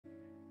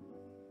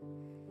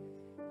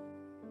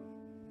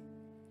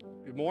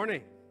Good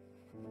morning.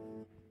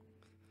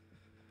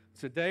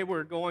 Today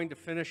we're going to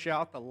finish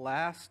out the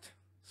last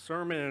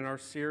sermon in our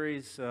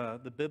series,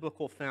 The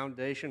Biblical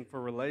Foundation for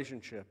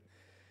Relationship.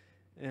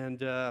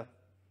 And, I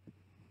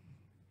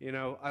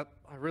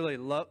really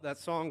love that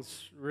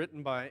song's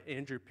written by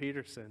Andrew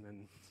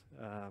Peterson.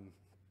 And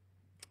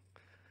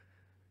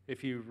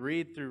if you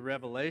read through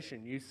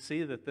Revelation, you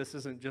see that this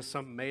isn't just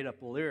some made-up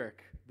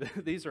lyric.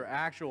 These are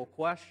actual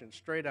questions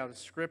straight out of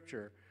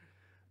Scripture.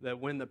 That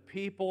when the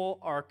people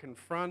are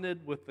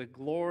confronted with the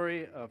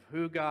glory of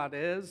who God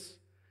is,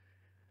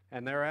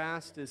 and they're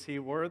asked, is he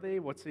worthy?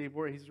 What's he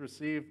worthy?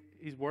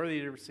 He's worthy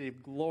to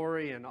receive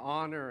glory and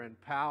honor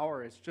and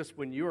power. It's just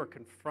when you are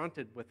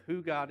confronted with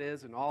who God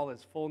is in all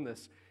his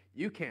fullness,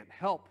 you can't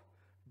help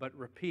but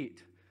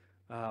repeat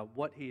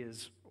what he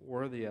is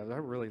worthy of. I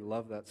really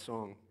love that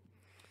song.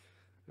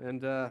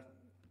 And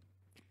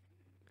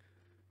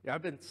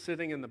I've been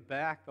sitting in the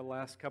back the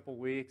last couple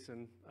weeks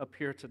and up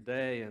here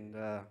today, and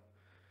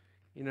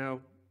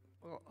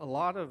a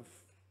lot of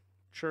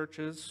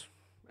churches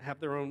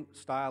have their own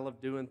style of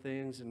doing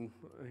things, and,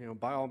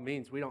 by all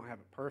means, we don't have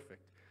it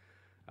perfect.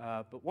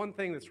 But one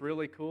thing that's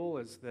really cool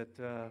is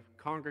that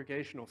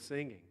congregational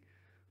singing,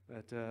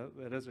 that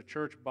as a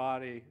church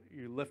body,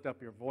 you lift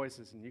up your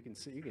voices and you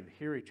can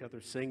hear each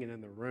other singing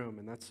in the room,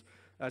 and that's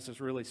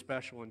just really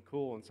special and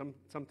cool, and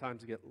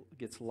sometimes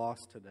gets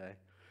lost today.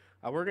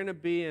 We're going to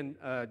be in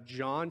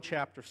John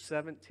chapter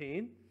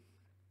 17.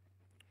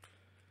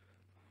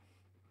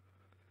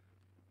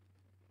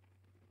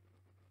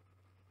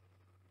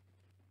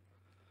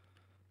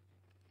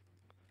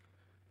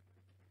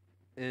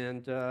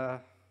 And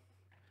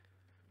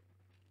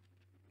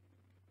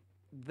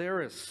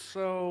there is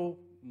so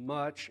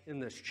much in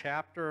this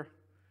chapter.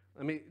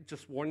 Let me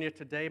just warn you,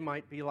 today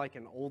might be like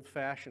an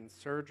old-fashioned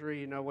surgery.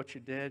 You know what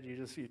you did?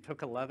 You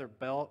took a leather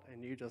belt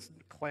and you just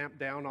clamped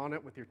down on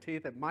it with your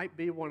teeth. It might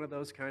be one of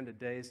those kind of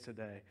days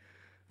today.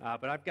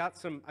 But I've got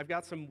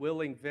some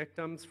willing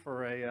victims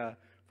for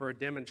a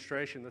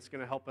demonstration that's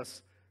going to help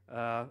us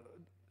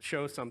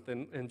show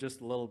something in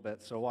just a little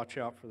bit. So watch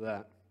out for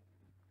that.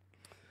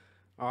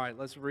 All right,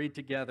 let's read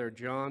together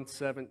John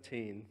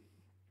 17.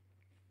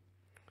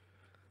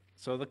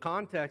 So the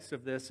context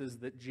of this is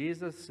that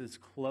Jesus is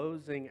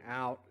closing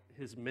out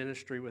his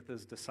ministry with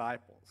his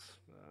disciples.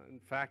 In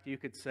fact, you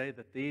could say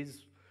that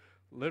these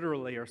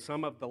literally are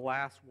some of the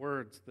last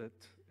words that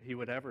he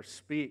would ever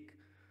speak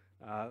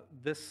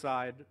this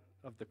side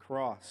of the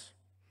cross.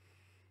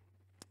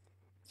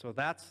 So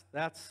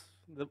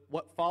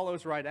what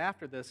follows right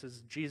after this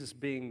is Jesus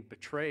being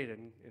betrayed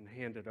and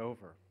handed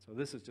over. So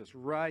this is just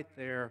right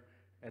there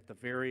at the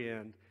very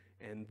end,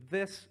 and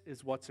this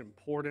is what's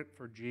important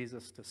for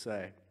Jesus to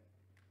say.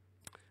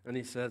 And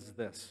he says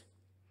this.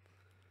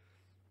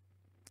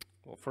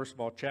 Well, first of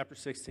all, chapter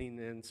 16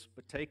 ends,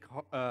 but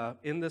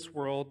in this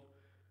world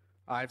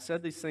I have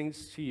said these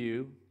things to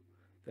you,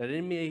 that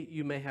in me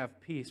you may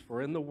have peace,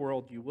 for in the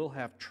world you will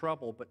have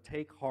trouble, but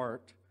take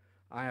heart,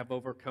 I have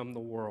overcome the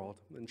world.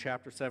 And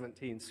chapter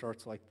 17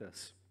 starts like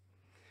this.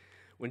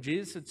 When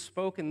Jesus had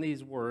spoken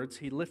these words,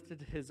 he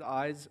lifted his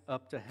eyes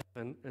up to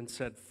heaven and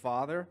said,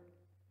 Father,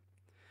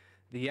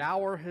 the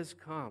hour has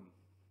come.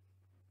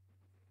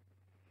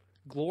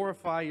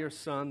 Glorify your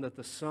Son, that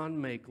the Son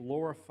may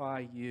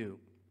glorify you,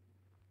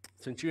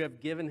 since you have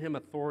given him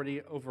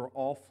authority over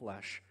all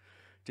flesh,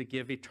 to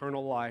give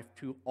eternal life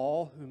to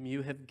all whom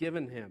you have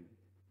given him.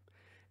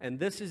 And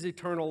this is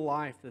eternal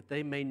life, that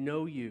they may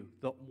know you,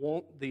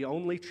 the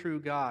only true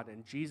God,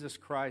 and Jesus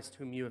Christ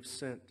whom you have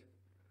sent.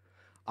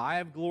 I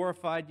have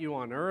glorified you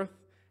on earth,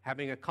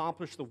 having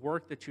accomplished the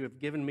work that you have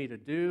given me to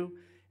do.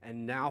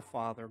 And now,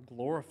 Father,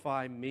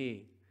 glorify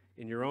me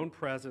in your own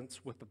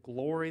presence with the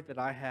glory that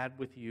I had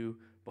with you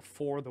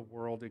before the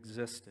world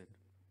existed.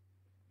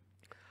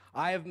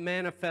 I have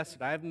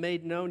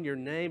made known your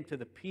name to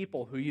the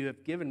people who you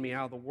have given me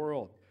out of the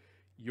world.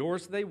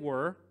 Yours they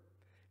were,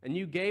 and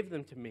you gave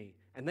them to me,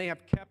 and they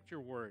have kept your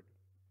word.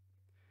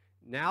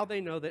 Now they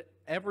know that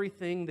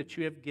everything that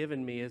you have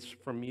given me is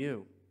from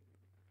you.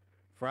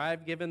 For I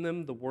have given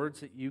them the words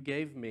that you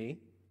gave me,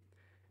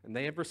 and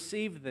they have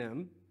received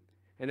them,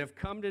 and have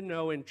come to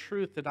know in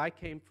truth that I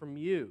came from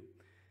you.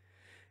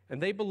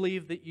 And they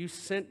believe that you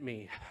sent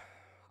me.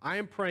 I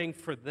am praying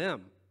for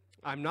them.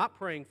 I'm not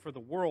praying for the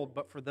world,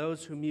 but for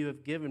those whom you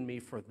have given me,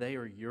 for they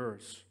are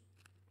yours.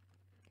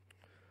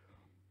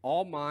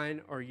 All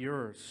mine are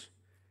yours,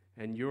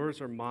 and yours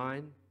are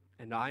mine,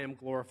 and I am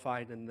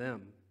glorified in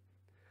them.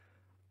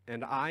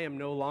 And I am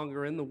no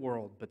longer in the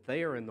world, but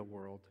they are in the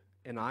world,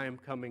 and I am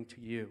coming to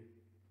you.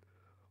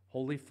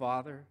 Holy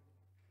Father,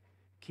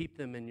 keep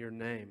them in your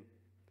name,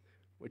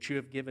 which you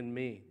have given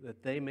me,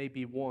 that they may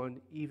be one,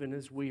 even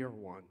as we are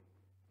one.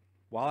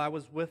 While I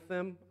was with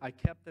them, I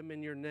kept them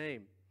in your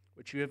name,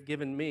 which you have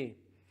given me.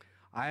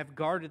 I have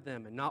guarded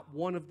them, and not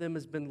one of them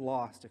has been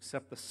lost,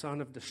 except the son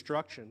of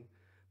destruction,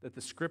 that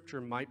the scripture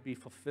might be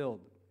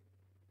fulfilled.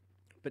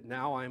 But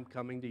now I am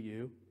coming to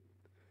you,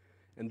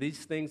 and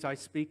these things I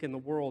speak in the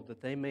world,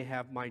 that they may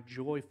have my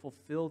joy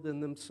fulfilled in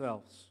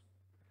themselves.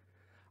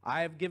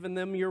 I have given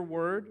them your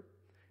word,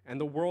 and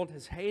the world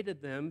has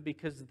hated them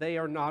because they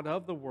are not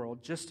of the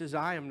world, just as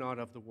I am not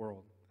of the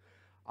world.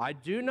 I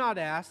do not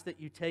ask that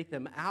you take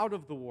them out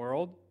of the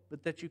world,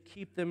 but that you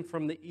keep them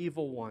from the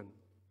evil one.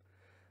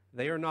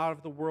 They are not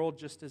of the world,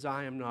 just as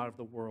I am not of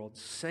the world.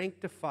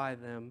 Sanctify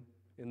them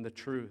in the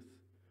truth,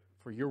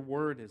 for your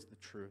word is the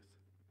truth.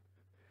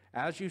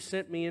 As you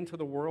sent me into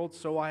the world,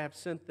 so I have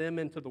sent them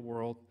into the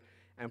world,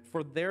 and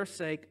for their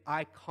sake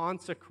I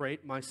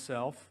consecrate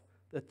myself,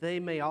 that they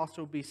may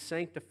also be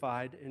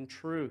sanctified in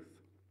truth.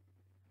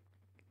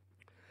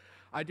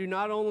 I do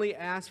not only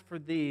ask for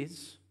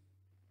these,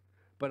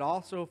 but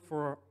also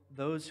for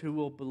those who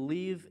will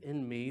believe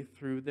in me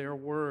through their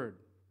word.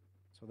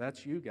 So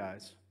that's you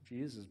guys.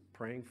 Jesus is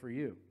praying for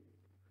you.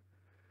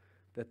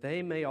 That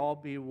they may all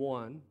be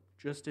one,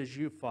 just as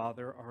you,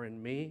 Father, are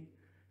in me,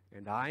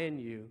 and I in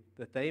you,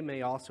 that they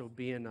may also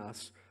be in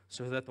us,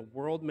 so that the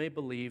world may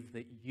believe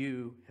that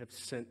you have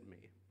sent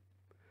me.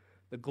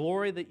 The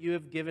glory that you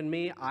have given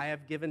me, I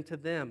have given to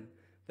them,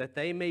 that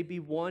they may be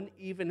one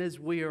even as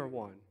we are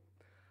one.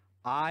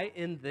 I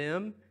in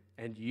them,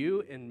 and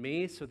you in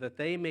me, so that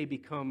they may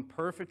become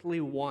perfectly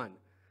one,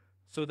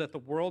 so that the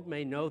world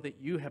may know that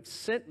you have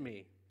sent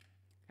me,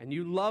 and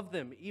you love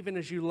them even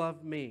as you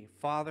love me.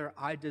 Father,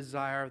 I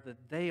desire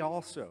that they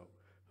also,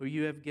 who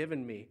you have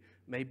given me,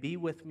 may be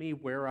with me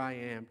where I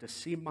am, to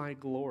see my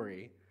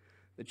glory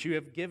that you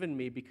have given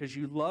me because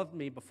you loved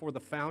me before the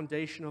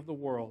foundation of the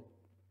world.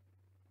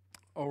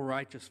 O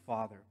righteous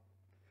Father,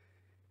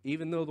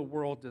 even though the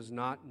world does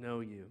not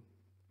know you,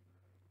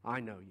 I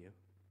know you,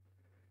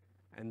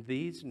 and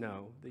these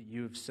know that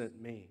you have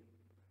sent me.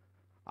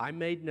 I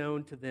made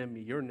known to them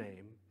your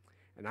name,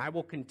 and I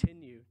will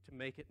continue to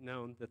make it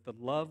known, that the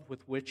love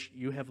with which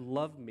you have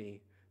loved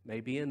me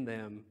may be in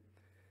them,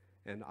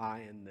 and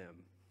I in them.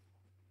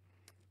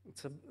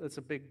 It's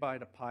a big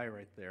bite of pie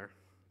right there.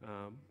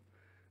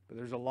 But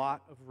there's a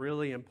lot of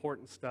really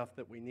important stuff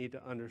that we need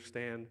to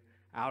understand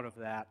out of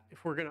that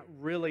if we're going to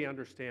really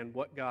understand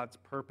what God's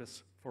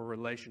purpose for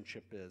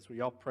relationship is. Will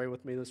y'all pray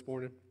with me this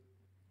morning?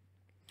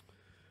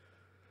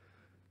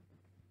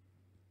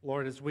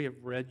 Lord, as we have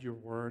read your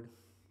word,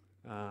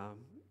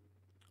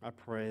 I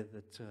pray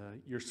that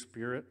your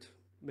Spirit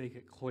make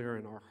it clear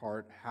in our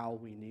heart how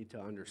we need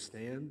to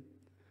understand,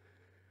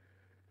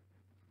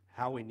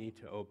 how we need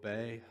to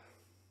obey.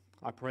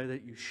 I pray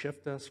that you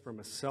shift us from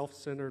a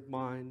self-centered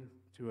mind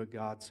to a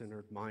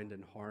God-centered mind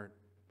and heart.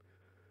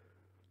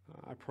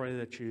 I pray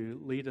that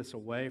you lead us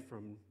away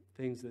from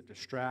things that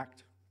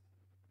distract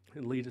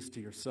and lead us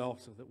to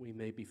yourself so that we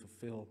may be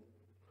fulfilled.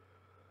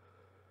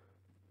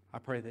 I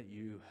pray that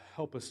you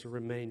help us to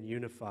remain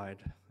unified,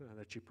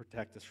 that you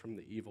protect us from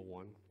the evil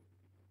one.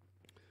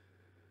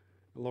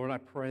 Lord, I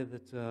pray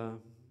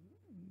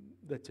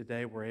that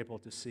today we're able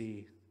to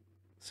see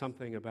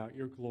something about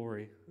your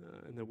glory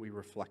and that we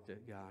reflect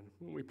it, God.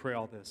 We pray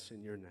all this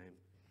in your name.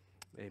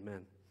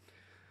 Amen.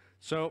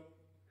 So,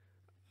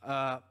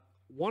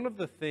 one of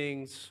the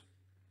things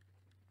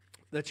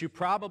that you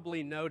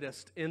probably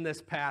noticed in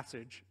this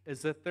passage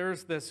is that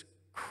there's this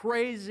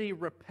crazy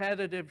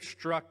repetitive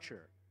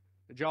structure.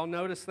 Did y'all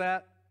notice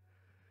that?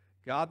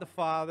 God the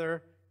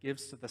Father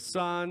gives to the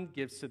Son,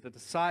 gives to the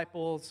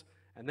disciples,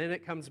 and then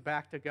it comes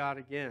back to God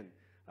again.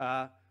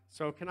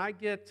 So can I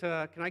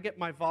get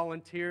my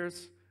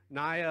volunteers?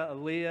 Naya,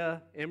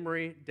 Aaliyah,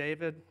 Emery,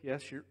 David.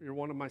 Yes, you're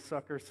one of my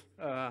suckers.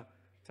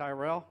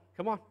 Tyrell,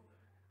 come on.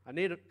 I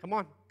need it. Come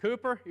on.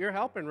 Cooper, you're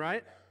helping,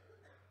 right?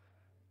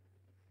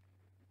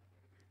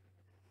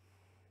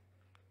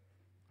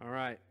 All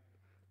right.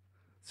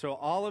 So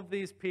all of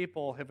these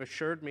people have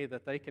assured me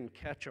that they can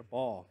catch a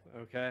ball,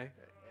 okay?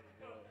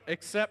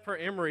 Except for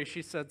Emery,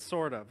 she said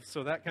sort of.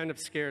 So that kind of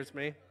scares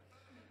me.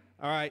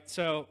 All right,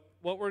 so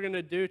what we're going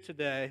to do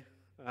today,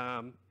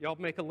 y'all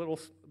make a little,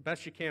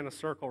 best you can, a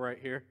circle right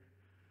here.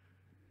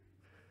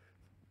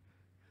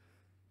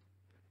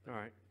 All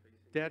right.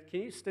 Dad,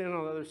 can you stand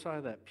on the other side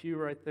of that pew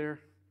right there?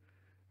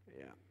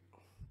 Yeah.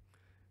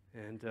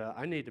 And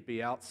I need to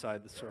be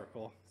outside the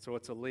circle, so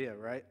it's Aaliyah,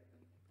 right?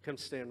 Come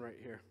stand right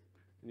here.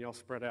 And y'all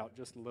spread out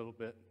just a little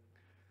bit.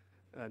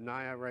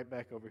 Naya right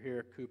back over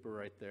here, Cooper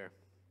right there.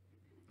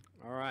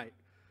 All right.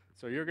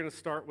 So you're going to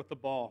start with the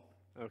ball,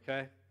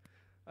 okay?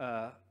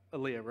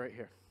 Aaliyah right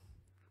here.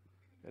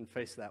 And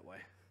face that way.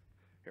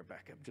 Here,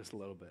 back up just a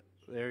little bit.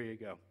 There you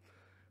go.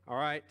 All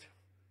right.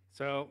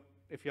 So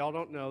if y'all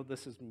don't know,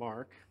 this is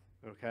Mark,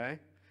 okay?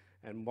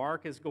 And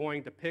Mark is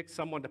going to pick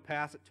someone to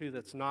pass it to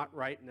that's not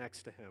right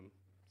next to him.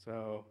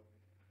 So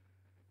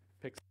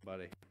pick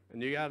somebody.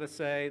 And you got to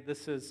say,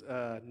 this is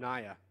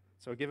Naya.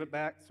 So give it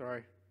back.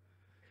 Sorry.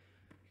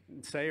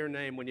 And say her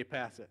name when you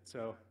pass it.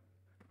 So,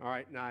 all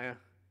right, Naya.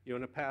 You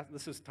want to pass?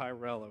 This is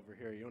Tyrell over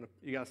here.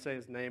 You got to say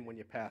his name when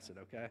you pass it,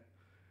 okay?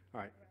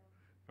 All right.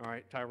 All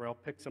right, Tyrell,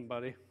 pick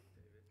somebody.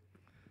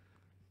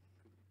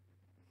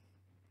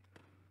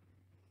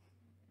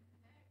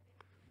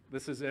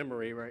 This is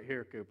Emery right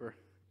here, Cooper.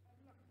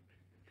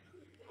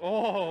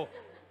 Oh,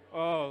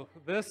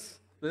 this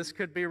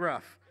could be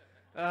rough.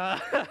 All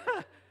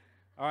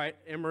right,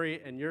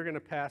 Emery, and you're going to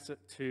pass it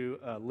to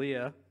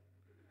Leah.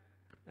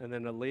 and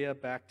then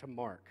Aaliyah back to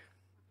Mark.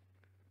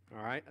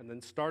 All right, and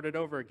then start it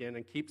over again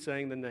and keep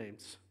saying the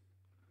names.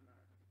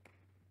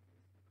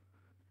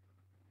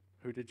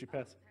 Who did you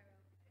pass?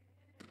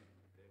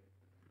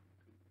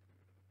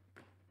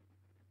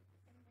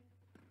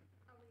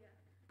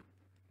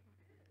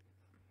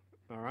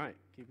 All right,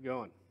 keep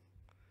going.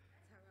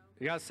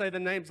 You got to say the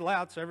names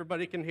loud so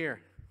everybody can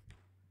hear.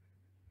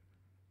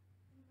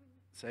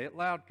 Say it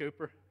loud,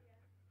 Cooper.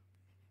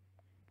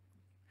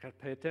 Got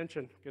to pay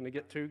attention. Going to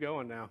get 2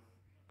 going now.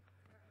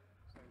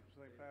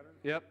 Same pattern?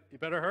 Yep, you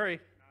better hurry.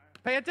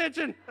 Pay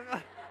attention.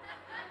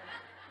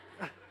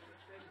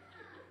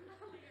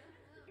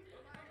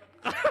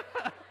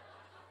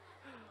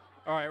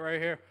 All right,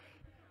 right here.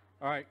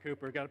 All right,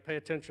 Cooper, got to pay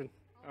attention.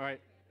 All right,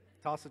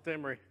 toss it to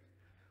Emery.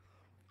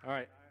 All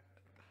right.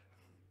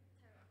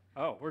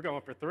 Oh, we're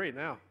going for 3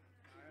 now.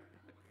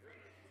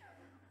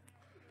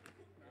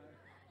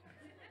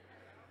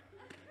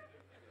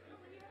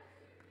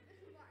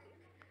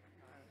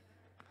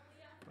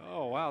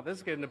 Oh, wow, this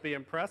is getting to be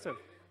impressive.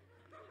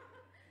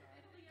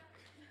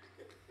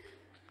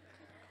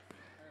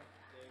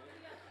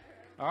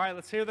 All right,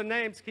 let's hear the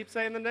names. Keep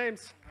saying the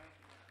names.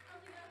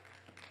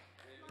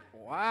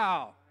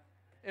 Wow,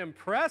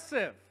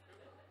 impressive.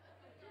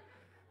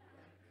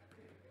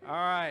 All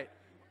right,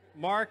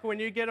 Mark, when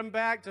you get them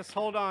back, just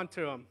hold on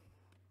to them.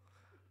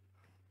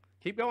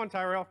 Keep going,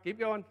 Tyrell. Keep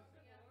going.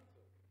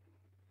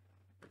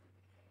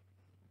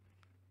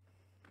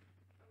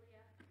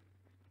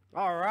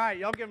 All right,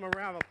 y'all give them a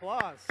round of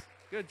applause.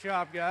 Good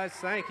job, guys.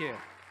 Thank you.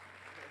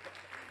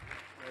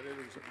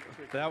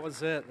 That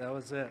was it. That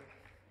was it.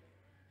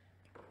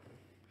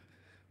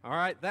 All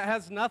right, that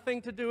has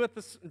nothing to do with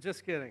this.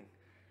 Just kidding.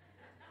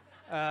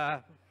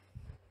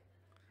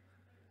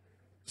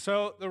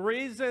 So the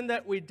reason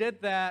that we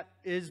did that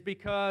is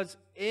because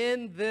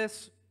in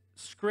this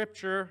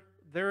scripture,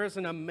 there is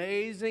an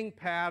amazing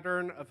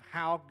pattern of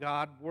how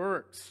God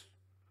works.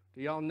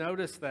 Do y'all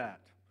notice that?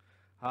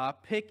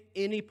 Pick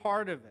any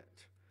part of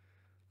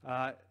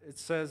it. It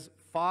says,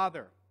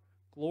 Father,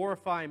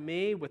 glorify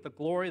me with the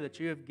glory that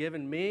you have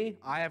given me.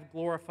 I have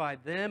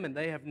glorified them, and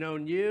they have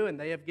known you, and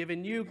they have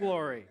given you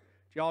glory.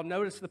 Do y'all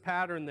notice the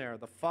pattern there?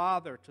 The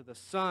Father to the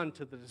Son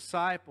to the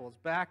disciples,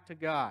 back to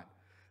God.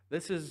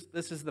 This is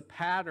the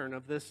pattern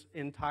of this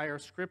entire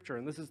scripture,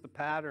 and this is the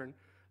pattern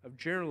of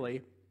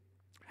generally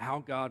how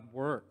God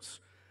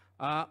works.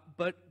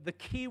 But the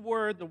key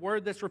word, the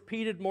word that's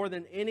repeated more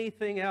than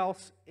anything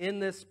else in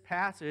this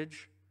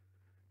passage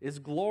is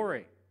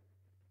glory,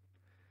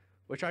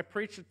 which I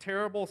preached a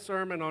terrible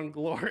sermon on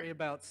glory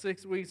about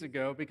 6 weeks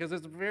ago because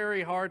it's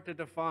very hard to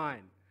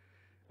define.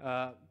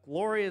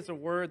 Glory is a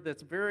word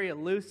that's very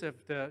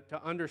elusive to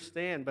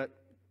understand, but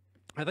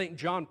I think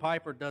John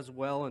Piper does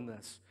well in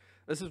this.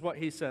 This is what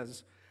he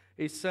says.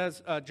 He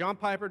says, John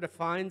Piper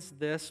defines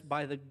this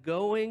by the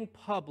going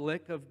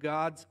public of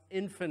God's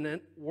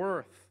infinite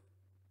worth.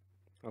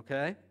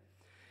 Okay?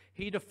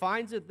 He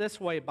defines it this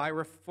way by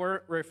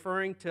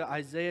referring to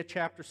Isaiah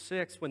chapter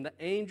 6. When the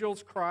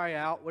angels cry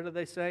out, what do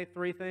they say?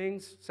 3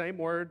 things, same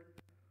word.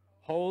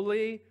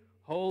 Holy,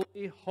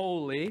 holy,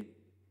 holy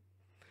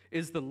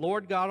is the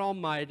Lord God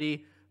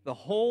Almighty. The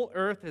whole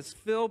earth is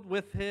filled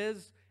with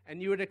His,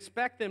 and you would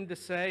expect them to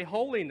say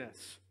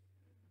holiness,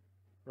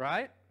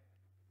 right?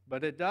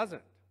 But it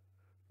doesn't.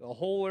 The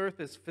whole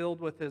earth is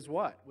filled with His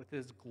what? With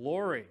His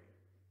glory.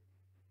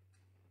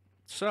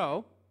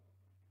 So,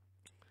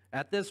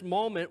 at this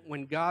moment,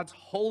 when God's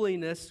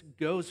holiness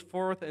goes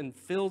forth and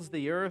fills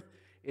the earth,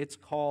 it's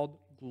called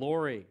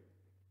glory.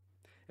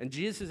 And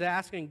Jesus is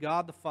asking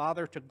God the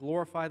Father to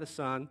glorify the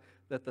Son,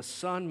 that the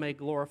Son may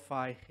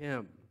glorify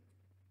Him.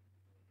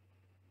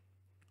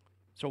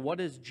 So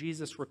what is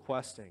Jesus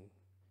requesting?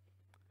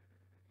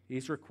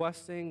 He's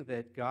requesting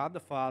that God the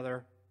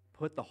Father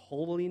put the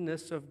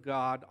holiness of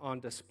God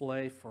on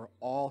display for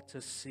all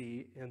to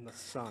see in the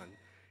Son,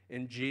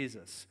 in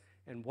Jesus.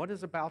 And what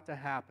is about to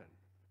happen?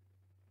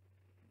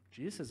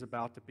 Jesus is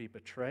about to be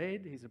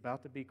betrayed. He's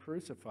about to be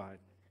crucified.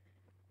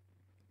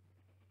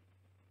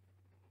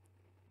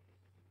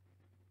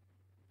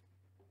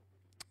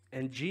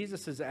 And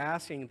Jesus is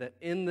asking that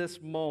in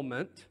this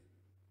moment,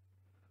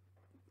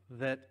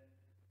 that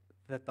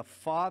the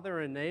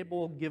Father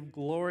give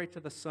glory to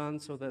the Son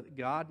so that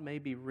God may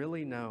be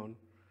really known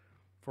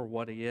for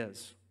what He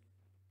is.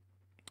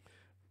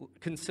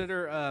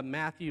 Consider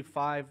Matthew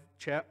 5,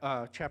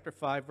 chapter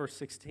 5, verse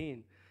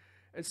 16.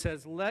 It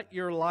says, "Let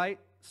your light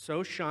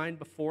so shine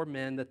before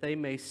men that they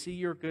may see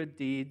your good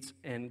deeds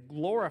and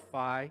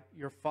glorify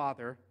your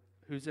Father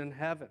who's in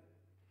heaven."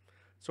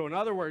 So in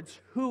other words,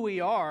 who we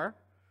are,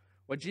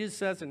 what Jesus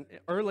says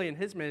early in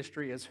His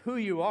ministry is who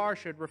you are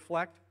should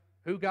reflect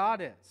who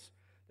God is.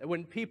 That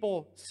when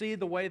people see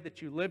the way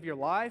that you live your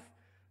life,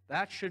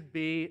 that should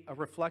be a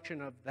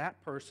reflection of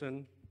that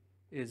person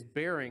is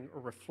bearing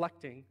or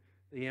reflecting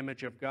the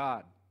image of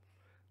God.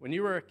 When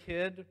you were a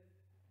kid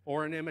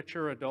or an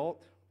immature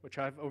adult, which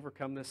I've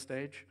overcome this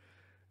stage,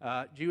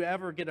 do you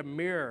ever get a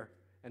mirror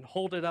and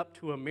hold it up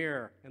to a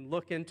mirror and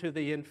look into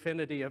the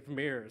infinity of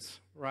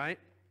mirrors, right?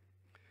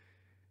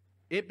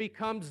 it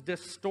becomes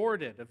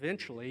distorted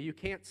eventually. You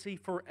can't see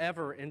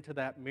forever into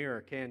that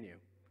mirror, can you?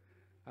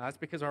 That's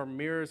because our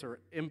mirrors are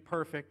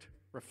imperfect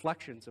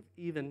reflections of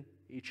even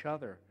each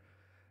other.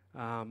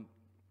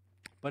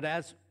 But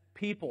as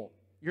people,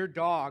 your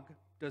dog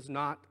is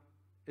not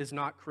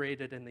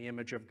created in the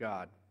image of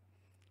God.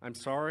 I'm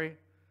sorry,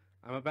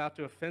 I'm about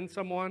to offend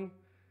someone,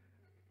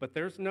 but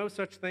there's no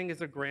such thing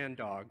as a grand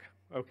dog,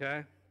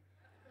 okay?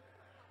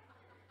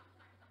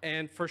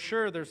 And for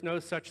sure, there's no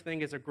such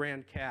thing as a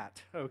grand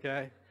cat,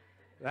 okay?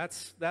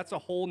 That's a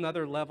whole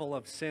nother level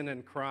of sin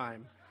and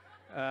crime.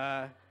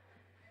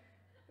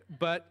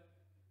 But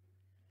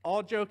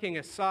all joking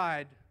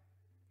aside,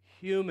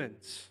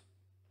 humans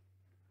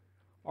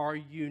are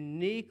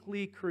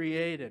uniquely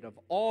created. Of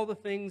all the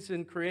things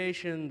in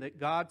creation that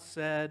God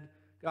said,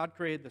 God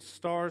created the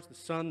stars, the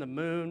sun, the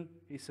moon.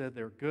 He said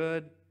they're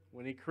good.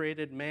 When He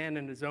created man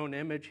in His own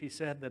image, He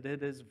said that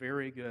it is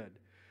very good.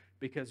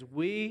 Because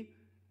we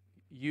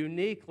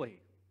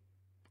uniquely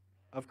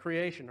of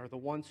creation are the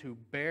ones who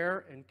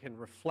bear and can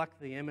reflect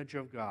the image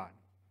of God.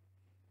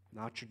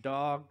 Not your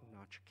dog,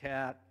 not your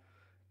cat,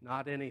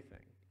 not anything.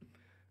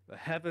 The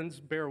heavens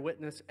bear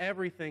witness.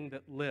 Everything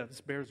that lives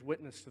bears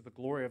witness to the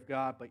glory of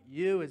God. But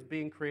you, as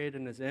being created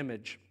in His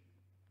image,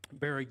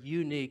 bear a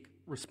unique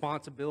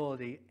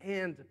responsibility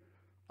and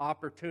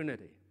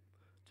opportunity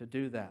to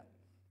do that.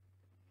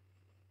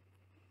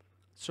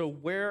 So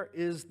where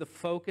is the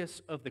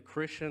focus of the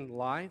Christian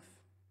life?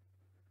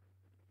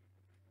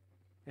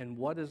 And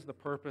what is the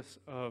purpose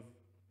of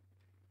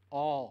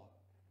all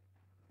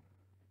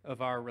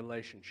of our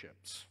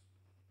relationships?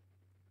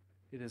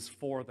 It is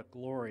for the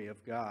glory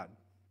of God.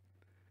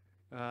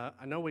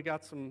 I know we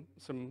got some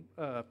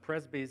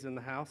presbys in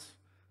the house,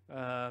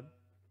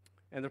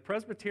 and the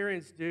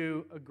Presbyterians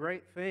do a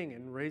great thing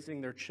in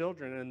raising their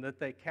children, in that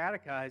they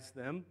catechize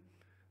them.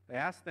 They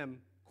ask them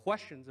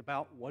questions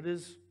about what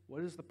is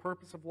the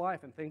purpose of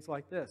life and things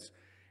like this.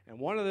 And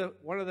one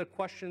of the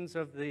questions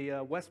of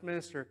the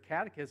Westminster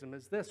Catechism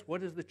is this: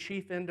 what is the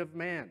chief end of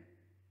man?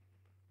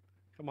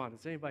 Come on,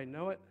 does anybody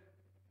know it?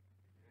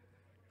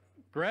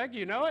 Greg,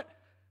 you know it?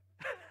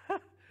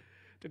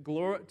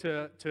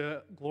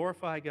 To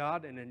glorify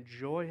God and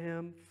enjoy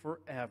Him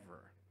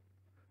forever.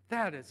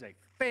 That is a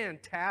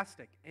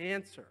fantastic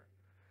answer.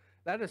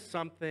 That is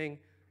something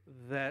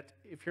that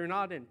if you're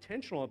not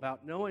intentional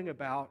about knowing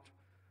about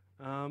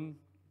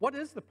what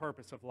is the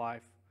purpose of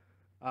life,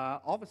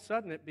 all of a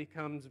sudden it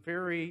becomes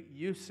very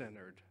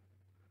you-centered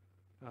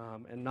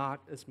and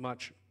not as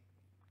much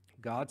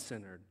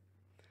God-centered.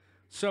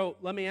 So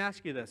let me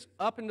ask you this.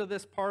 Up into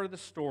this part of the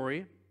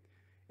story,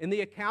 in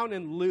the account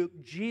in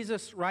Luke,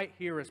 Jesus right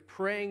here is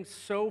praying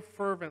so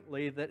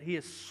fervently that He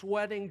is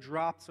sweating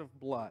drops of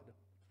blood.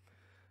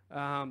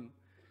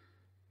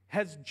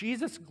 Has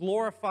Jesus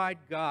glorified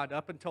God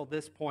up until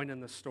this point in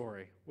the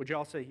story? Would you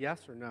all say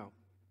yes or no?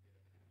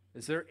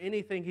 Is there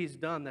anything He's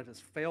done that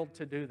has failed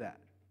to do that?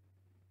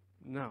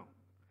 No.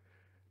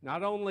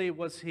 Not only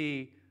was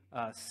He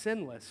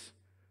sinless,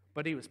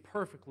 but He was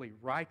perfectly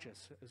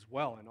righteous as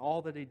well in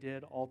all that He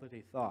did, all that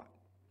He thought.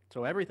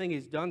 So everything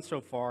He's done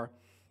so far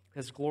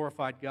has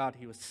glorified God.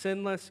 He was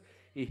sinless.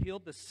 He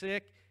healed the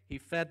sick. He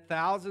fed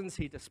thousands.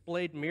 He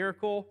displayed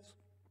miracles.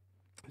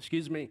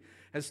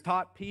 Has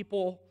taught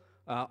people,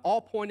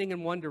 all pointing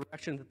in one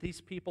direction, that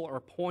these people are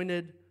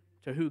pointed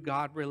to who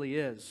God really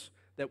is.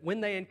 That when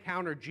they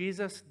encounter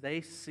Jesus, they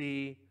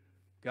see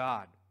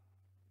God.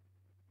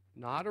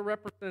 Not a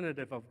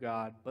representative of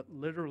God, but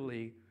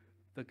literally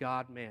the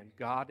God-man,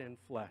 God in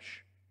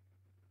flesh.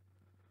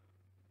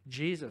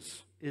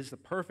 Jesus is the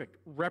perfect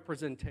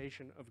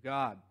representation of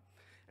God.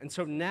 And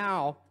so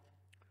now,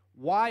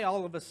 why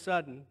all of a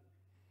sudden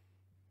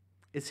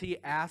is He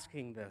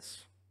asking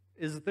this?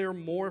 Is there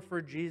more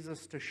for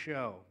Jesus to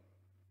show?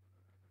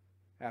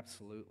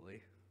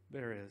 Absolutely,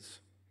 there is.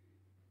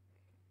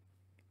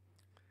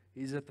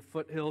 He's at the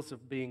foothills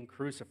of being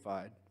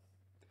crucified.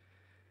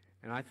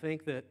 And I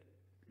think that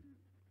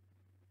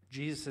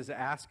Jesus is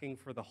asking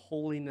for the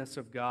holiness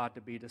of God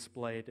to be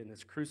displayed in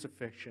His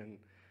crucifixion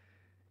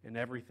and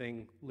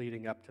everything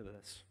leading up to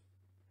this.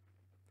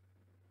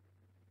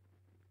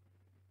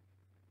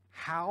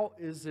 How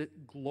is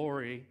it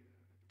glory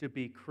to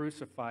be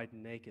crucified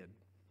naked?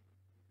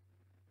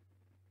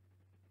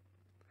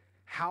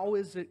 How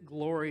is it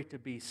glory to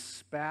be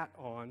spat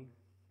on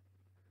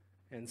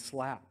and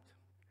slapped?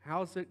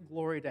 How is it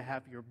glory to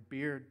have your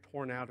beard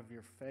torn out of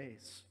your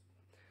face?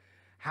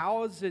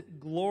 How is it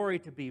glory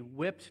to be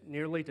whipped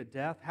nearly to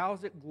death? How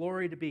is it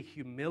glory to be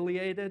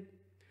humiliated?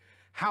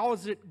 How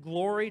is it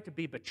glory to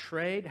be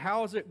betrayed?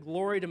 How is it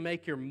glory to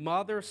make your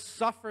mother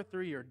suffer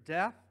through your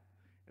death?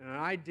 In an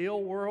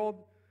ideal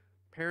world,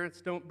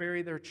 parents don't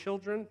bury their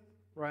children,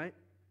 right?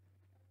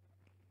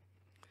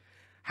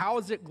 How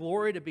is it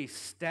glory to be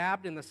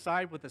stabbed in the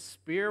side with a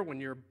spear when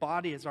your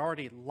body is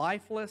already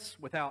lifeless,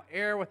 without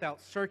air,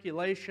 without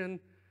circulation,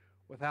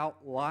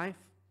 without life?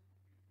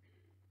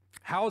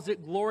 How is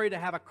it glory to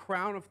have a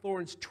crown of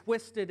thorns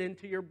twisted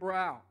into your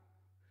brow?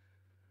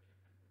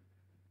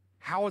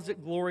 How is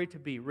it glory to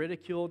be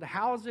ridiculed?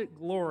 How is it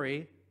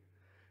glory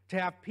to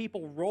have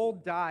people roll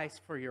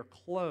dice for your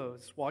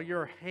clothes while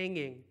you're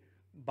hanging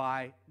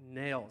by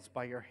nails,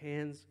 by your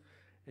hands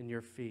and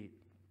your feet.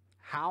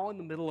 How in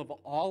the middle of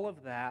all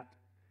of that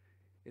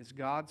is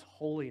God's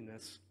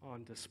holiness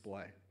on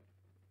display?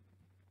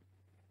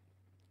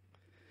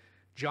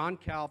 John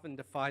Calvin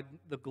defined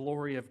the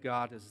glory of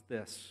God as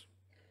this.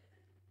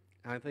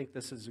 And I think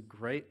this is a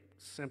great,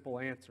 simple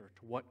answer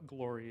to what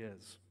glory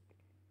is.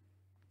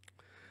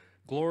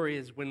 Glory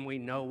is when we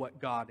know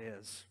what God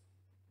is.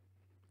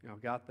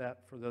 Got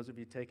that for those of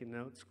you taking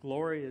notes?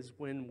 Glory is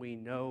when we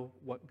know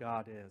what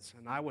God is.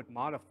 And I would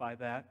modify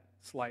that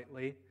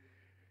slightly.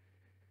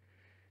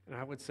 And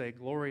I would say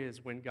glory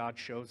is when God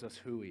shows us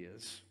who He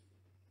is.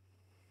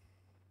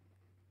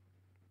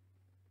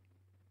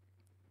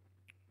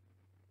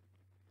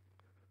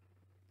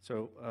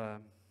 So,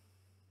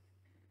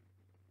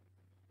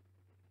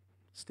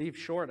 Steve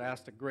Short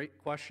asked a great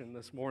question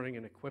this morning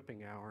in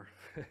Equipping Hour,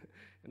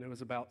 and it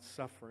was about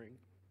suffering.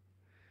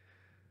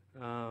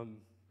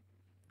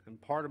 And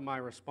part of my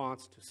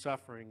response to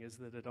suffering is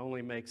that it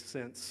only makes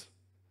sense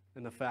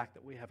in the fact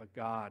that we have a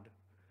God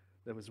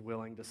that was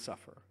willing to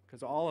suffer.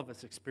 Because all of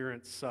us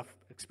experience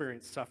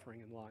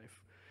suffering in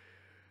life.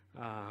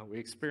 We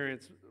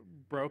experience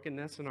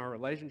brokenness in our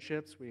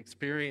relationships. We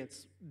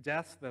experience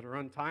deaths that are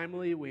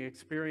untimely. We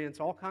experience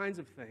all kinds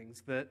of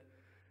things that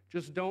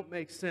just don't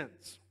make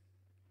sense.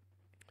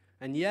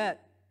 And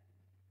yet,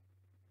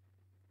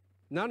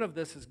 none of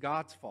this is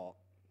God's fault.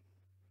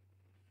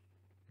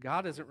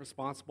 God isn't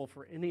responsible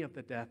for any of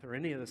the death or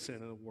any of the sin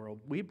in the world.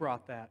 We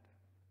brought that,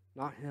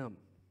 not Him.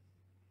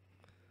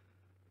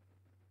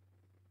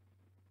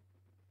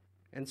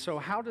 And so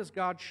how does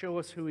God show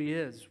us who He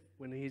is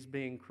when He's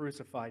being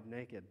crucified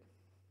naked?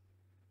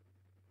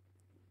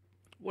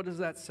 What does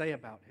that say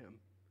about Him?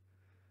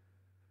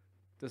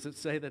 Does it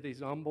say that He's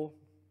humble?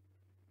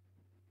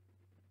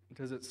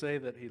 Does it say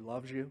that He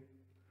loves you?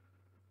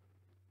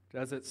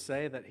 Does it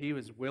say that He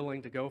was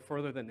willing to go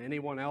further than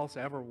anyone else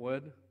ever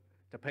would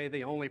to pay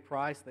the only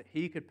price that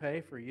He could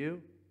pay for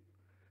you?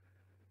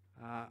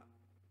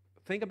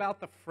 Think about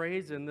the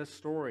phrase in this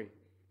story.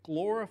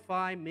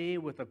 Glorify me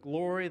with the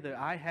glory that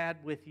I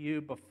had with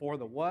you before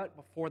the what?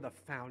 Before the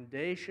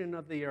foundation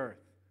of the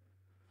earth.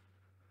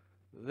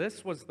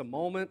 This was the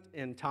moment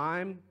in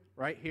time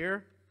right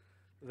here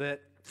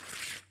that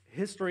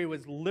history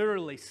was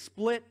literally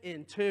split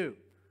in two.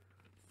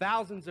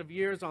 Thousands of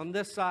years on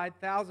this side,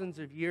 thousands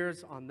of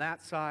years on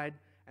that side.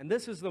 And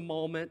this is the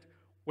moment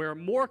where,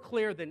 more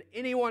clear than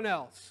anyone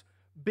else,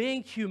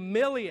 being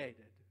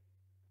humiliated,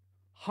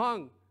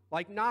 hung,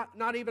 like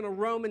not even a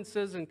Roman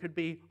citizen could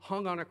be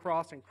hung on a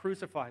cross and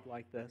crucified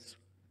like this.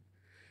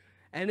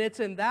 And it's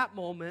in that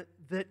moment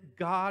that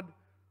God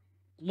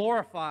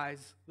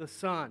glorifies the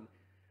Son.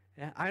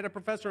 I had a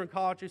professor in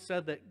college who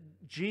said that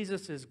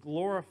Jesus is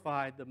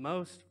glorified the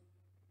most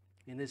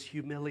in His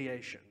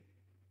humiliation.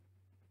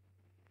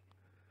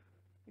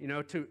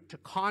 To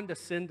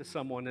condescend to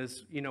someone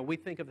is, we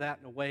think of that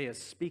in a way as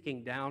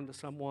speaking down to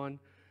someone.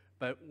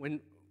 But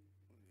when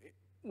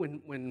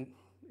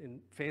in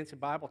fancy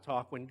Bible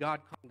talk, when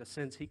God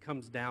condescends, He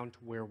comes down to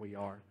where we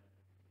are.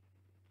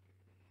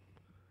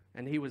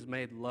 And He was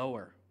made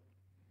lower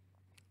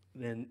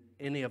than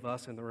any of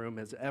us in the room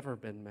has ever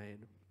been made.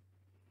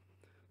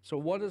 So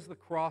what does the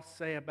cross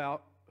say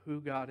about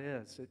who God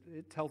is?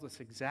 It tells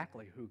us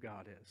exactly who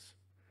God is.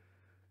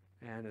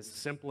 And it's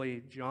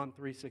simply John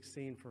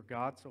 3:16, for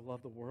God so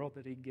loved the world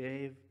that He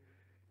gave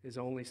His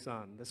only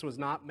Son. This was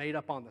not made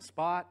up on the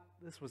spot.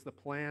 This was the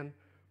plan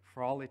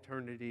for all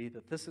eternity,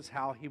 that this is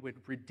how He would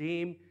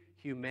redeem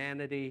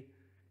humanity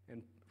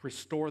and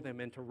restore them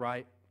into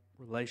right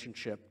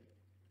relationship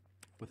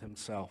with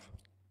Himself.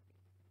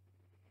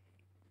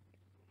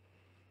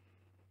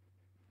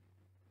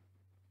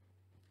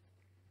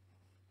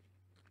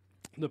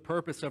 The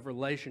purpose of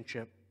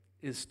relationship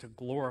is to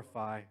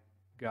glorify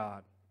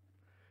God,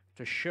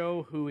 to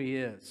show who He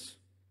is.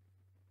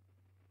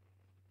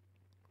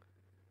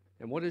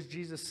 And what does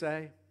Jesus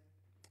say?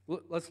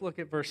 Let's look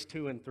at verse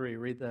 2 and 3.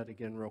 Read that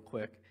again real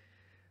quick.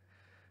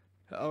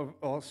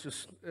 Let's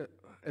just,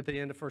 at the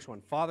end of verse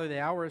 1. Father,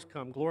 the hour has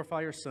come.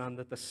 Glorify your Son,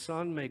 that the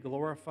Son may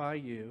glorify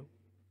you,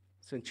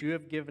 since you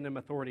have given Him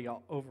authority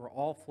over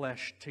all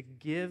flesh, to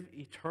give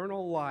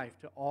eternal life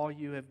to all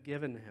you have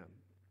given Him.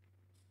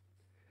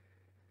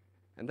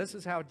 And this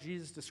is how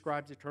Jesus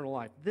describes eternal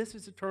life. This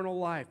is eternal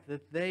life,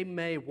 that they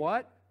may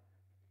what?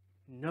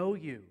 Know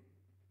you.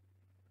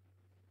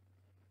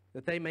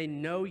 That they may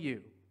know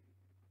you,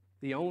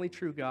 the only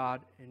true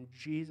God, and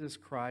Jesus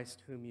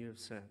Christ whom you have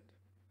sent.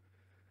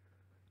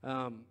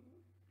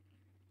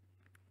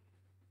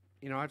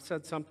 I've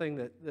said something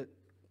that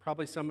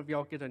probably some of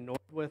y'all get annoyed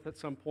with at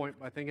some point,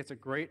 but I think it's a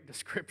great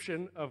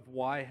description of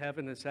why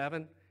heaven is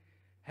heaven.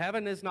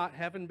 Heaven is not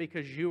heaven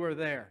because you are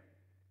there,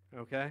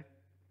 okay?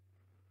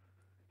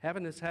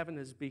 Heaven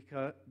is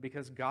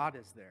because God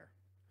is there.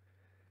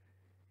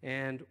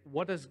 And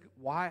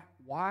why?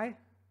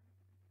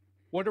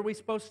 What are we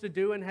supposed to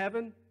do in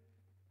heaven?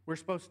 We're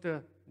supposed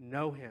to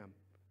know Him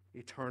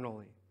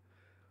eternally.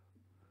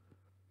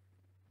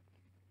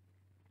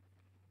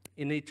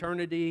 In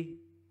eternity,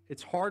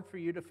 it's hard for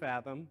you to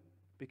fathom,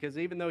 because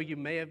even though you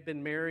may have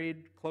been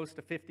married close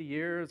to 50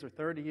 years or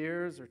 30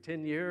 years or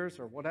 10 years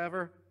or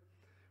whatever,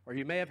 or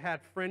you may have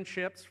had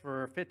friendships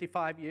for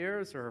 55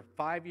 years or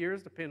 5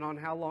 years, depending on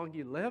how long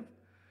you live,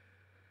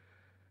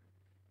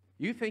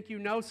 you think you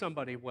know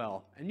somebody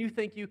well, and you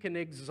think you can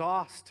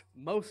exhaust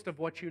most of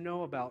what you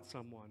know about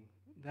someone.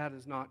 That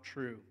is not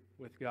true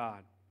with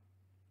God.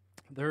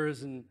 There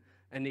is an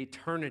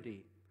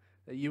eternity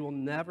that you will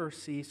never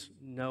cease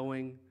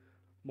knowing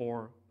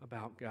more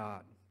about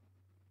God.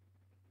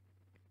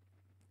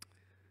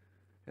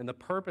 And the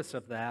purpose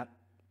of that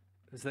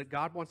is that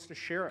God wants to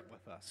share it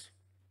with us.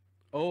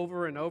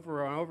 Over and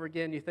over and over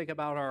again, you think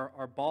about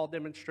our ball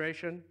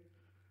demonstration,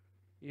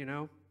 you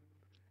know,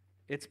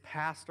 it's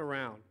passed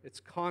around.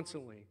 It's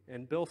constantly.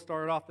 And Bill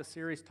started off the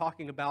series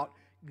talking about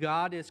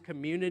God is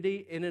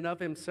community in and of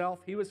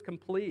himself. He was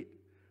complete.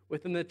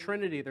 Within the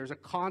Trinity, there's a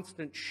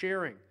constant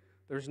sharing.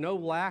 There's no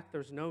lack,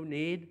 there's no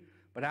need,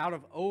 but out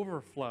of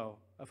overflow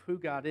of who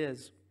God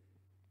is,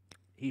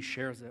 he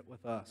shares it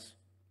with us.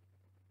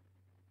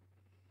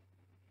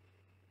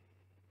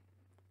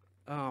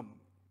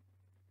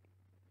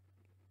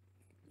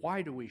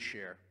 Why do we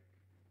share?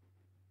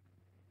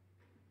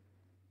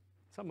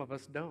 Some of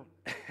us don't.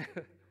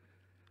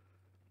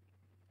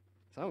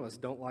 Some of us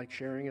don't like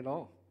sharing at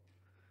all.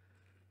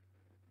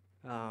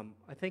 I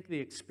think the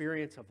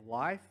experience of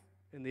life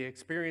and the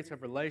experience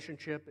of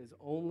relationship is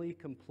only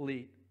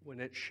complete when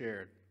it's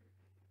shared.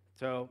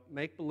 So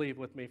make believe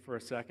with me for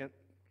a second.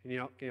 Can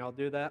y'all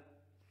do that?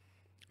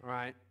 All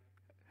right.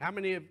 How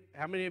many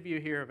of you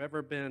here have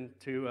ever been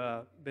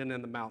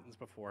in the mountains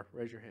before?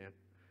 Raise your hand.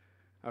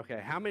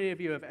 Okay. How many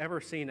of you have ever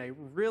seen a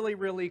really,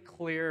 really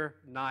clear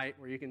night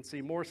where you can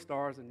see more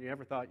stars than you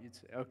ever thought you'd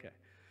see? Okay.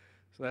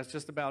 So that's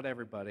just about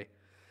everybody.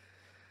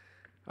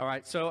 All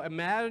right. So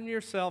imagine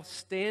yourself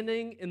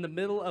standing in the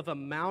middle of a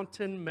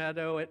mountain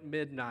meadow at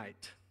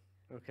midnight.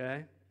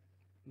 Okay?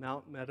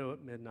 Mountain meadow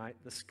at midnight.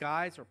 The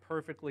skies are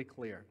perfectly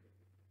clear.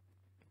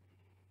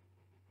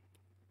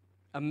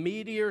 A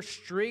meteor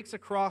streaks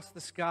across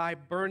the sky,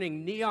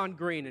 burning neon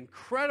green,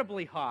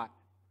 incredibly hot,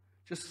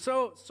 just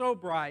so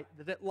bright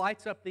that it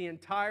lights up the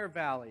entire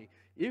valley.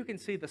 You can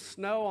see the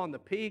snow on the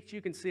peaks.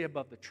 You can see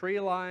above the tree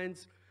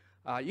lines.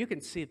 You can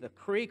see the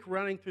creek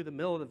running through the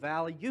middle of the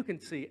valley. You can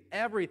see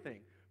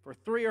everything for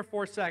 3 or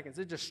 4 seconds.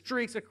 It just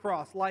streaks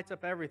across, lights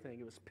up everything.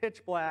 It was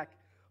pitch black.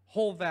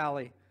 Whole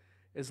valley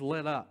is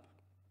lit up.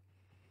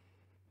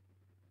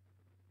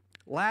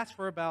 Lasts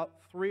for about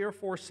 3 or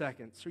 4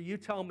 seconds. So you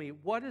tell me,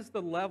 what is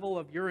the level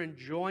of your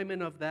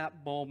enjoyment of that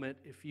moment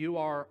if you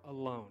are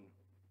alone?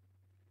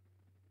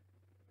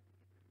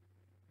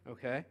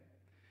 Okay?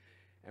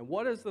 And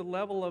what is the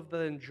level of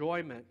the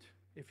enjoyment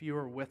if you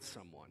are with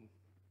someone?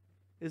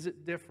 Is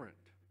it different?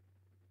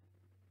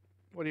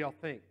 What do y'all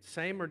think?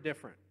 Same or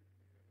different?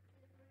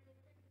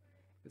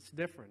 It's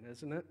different,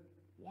 isn't it?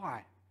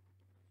 Why?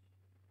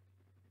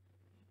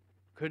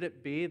 Could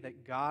it be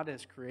that God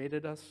has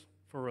created us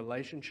for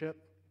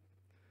relationship?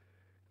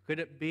 Could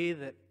it be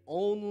that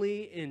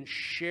only in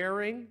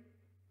sharing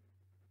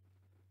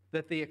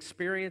that the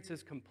experience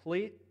is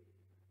complete,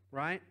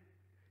 right?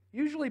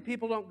 Usually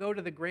people don't go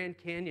to the Grand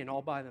Canyon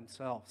all by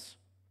themselves,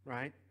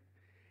 right?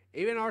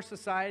 Even in our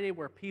society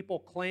where people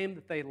claim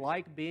that they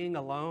like being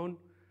alone,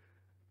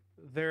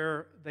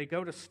 they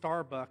go to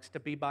Starbucks to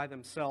be by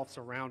themselves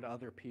around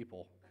other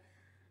people,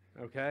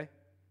 okay?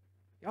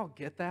 Y'all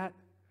get that?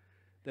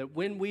 That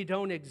when we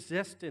don't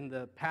exist in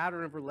the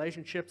pattern of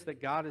relationships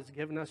that God has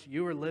given us,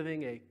 you are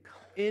living an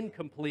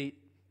incomplete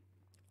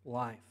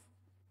life.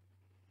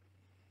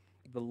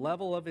 The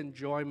level of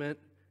enjoyment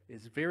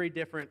is very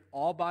different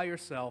all by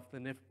yourself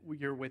than if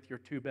you're with your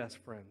 2 best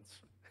friends,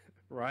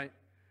 right?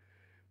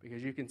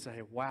 Because you can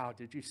say, wow,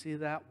 did you see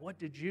that? What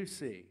did you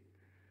see?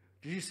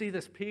 Did you see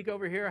this peak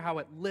over here, how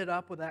it lit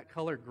up with that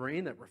color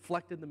green that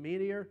reflected the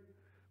meteor?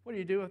 What do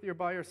you do if you're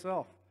by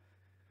yourself?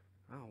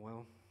 Oh,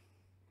 well,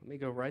 let me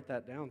go write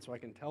that down so I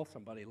can tell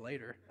somebody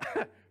later,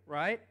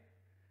 right?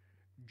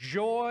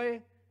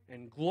 Joy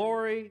and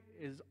glory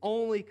is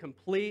only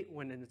complete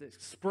when it's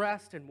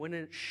expressed and when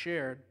it's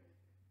shared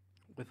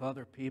with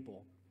other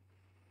people.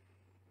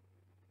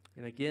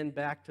 And again,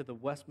 back to the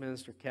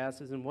Westminster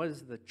Catechism, what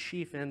is the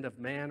chief end of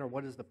man, or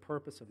what is the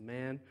purpose of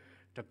man?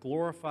 To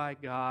glorify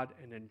God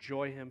and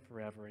enjoy Him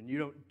forever. And you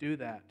don't do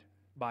that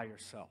by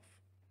yourself.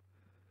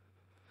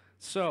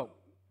 So,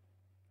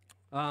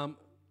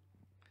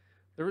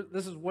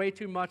 this is way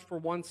too much for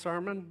one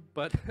sermon,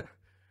 but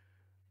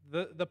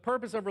the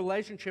purpose of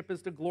relationship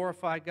is to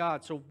glorify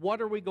God. So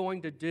what are we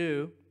going to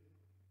do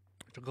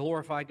to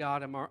glorify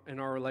God in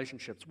our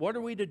relationships? What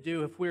are we to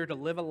do if we are to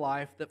live a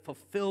life that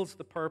fulfills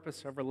the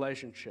purpose of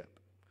relationship?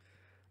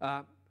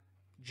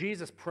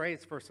 Jesus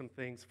prays for some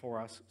things for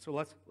us, so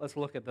let's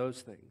look at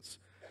those things.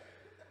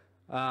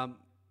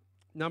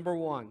 Number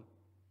one,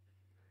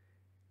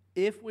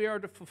 if we are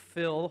to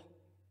fulfill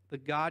the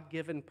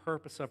God-given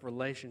purpose of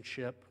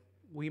relationship,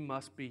 we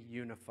must be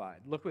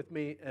unified. Look with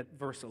me at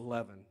verse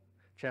 11,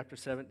 chapter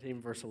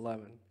 17, verse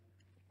 11.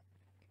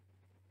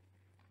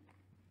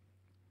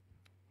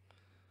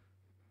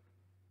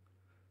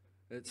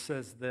 It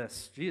says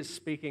this. Jesus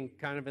speaking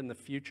kind of in the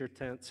future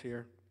tense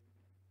here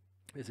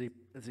as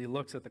he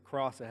looks at the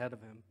cross ahead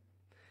of him.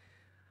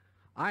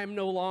 I am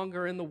no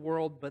longer in the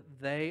world, but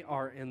they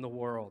are in the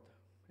world.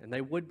 And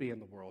they would be in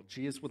the world.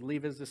 Jesus would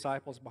leave his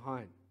disciples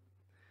behind.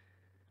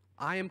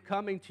 I am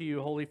coming to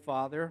you, Holy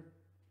Father.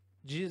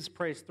 Jesus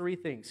prays three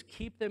things.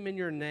 Keep them in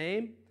your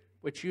name,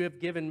 which you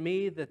have given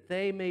me, that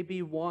they may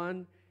be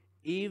one,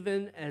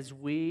 even as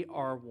we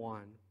are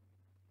one.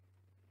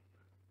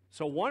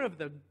 So one of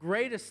the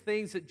greatest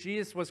things that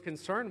Jesus was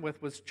concerned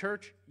with was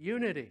church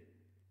unity.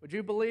 Would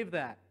you believe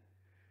that?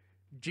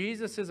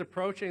 Jesus is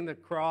approaching the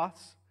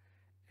cross,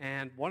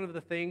 and one of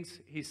the things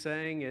he's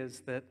saying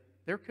is that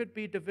there could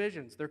be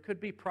divisions. There could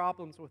be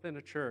problems within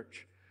a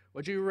church.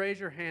 Would you raise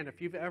your hand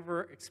if you've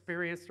ever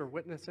experienced or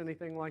witnessed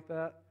anything like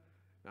that?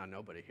 No,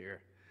 nobody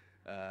here.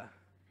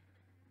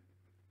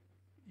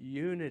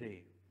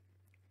 Unity.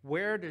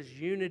 Where does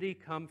unity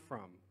come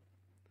from?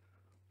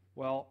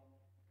 Well,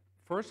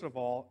 first of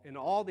all, in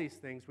all these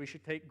things, we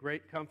should take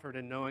great comfort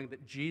in knowing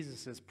that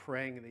Jesus is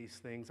praying these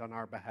things on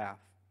our behalf.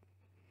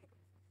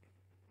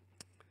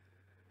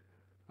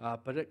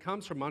 But it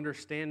comes from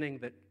understanding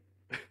that,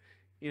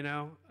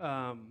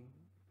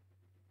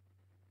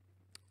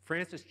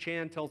 Francis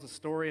Chan tells a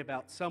story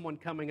about someone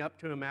coming up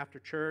to him after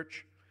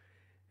church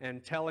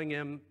and telling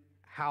him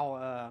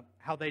how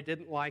they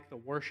didn't like the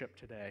worship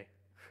today.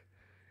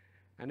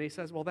 And he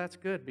says, well, that's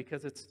good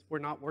because we're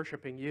not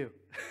worshiping you.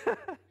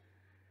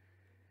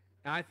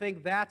 And I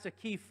think that's a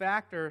key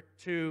factor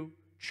to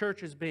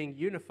churches being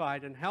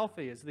unified and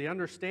healthy, is the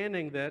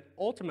understanding that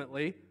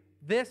ultimately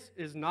this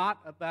is not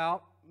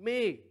about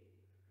me.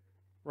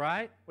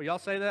 Right? Will y'all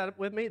say that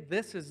with me?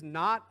 This is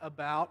not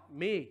about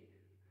me.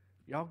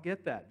 Y'all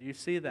get that? Do you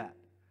see that?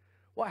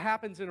 What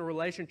happens in a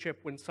relationship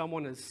when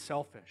someone is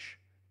selfish?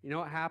 You know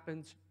what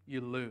happens?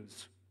 You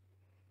lose.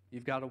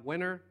 You've got a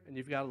winner and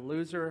you've got a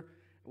loser.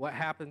 What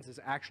happens is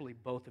actually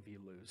both of you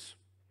lose.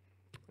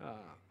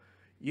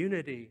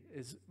 Unity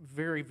is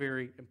very,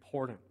 very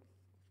important.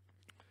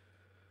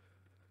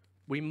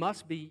 We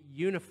must be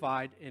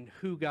unified in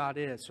who God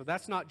is. So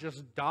that's not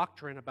just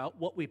doctrine about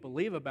what we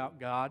believe about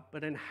God,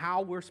 but in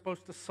how we're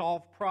supposed to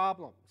solve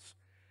problems,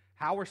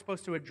 how we're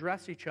supposed to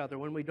address each other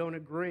when we don't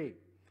agree,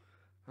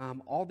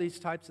 all these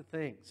types of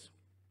things.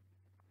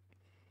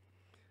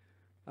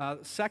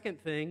 Second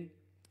thing,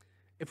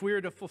 if we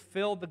are to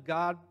fulfill the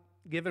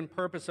God-given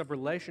purpose of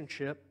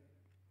relationship,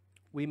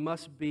 we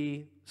must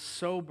be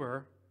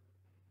sober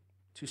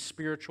to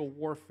spiritual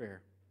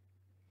warfare.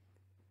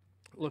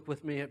 Look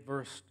with me at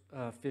verse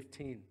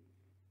 15.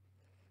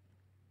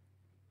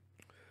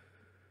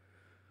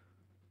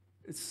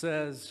 It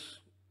says,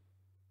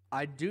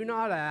 I do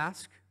not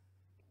ask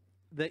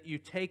that you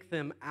take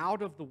them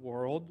out of the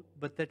world,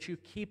 but that you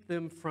keep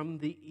them from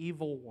the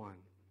evil one.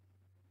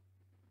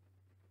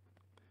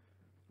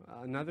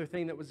 Another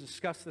thing that was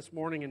discussed this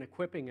morning in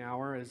equipping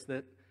hour is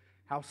that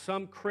how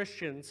some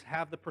Christians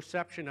have the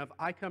perception of,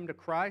 I come to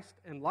Christ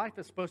and life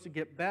is supposed to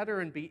get better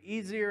and be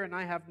easier and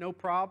I have no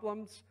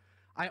problems.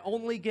 I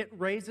only get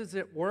raises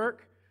at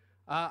work.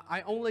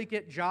 I only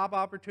get job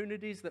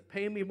opportunities that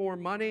pay me more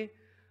money.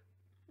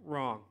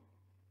 Wrong.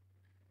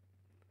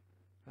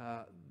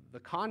 The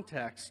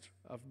context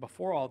of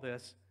before all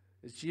this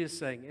is Jesus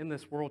saying, in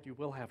this world you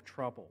will have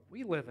trouble.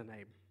 We live in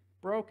a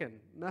broken,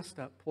 messed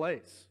up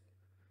place.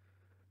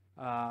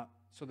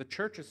 So the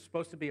church is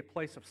supposed to be a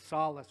place of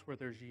solace where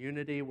there's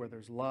unity, where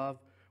there's love,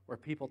 where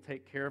people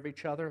take care of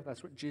each other.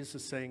 That's what Jesus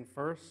is saying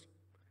first.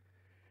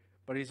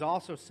 But he's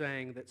also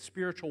saying that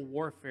spiritual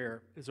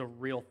warfare is a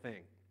real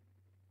thing.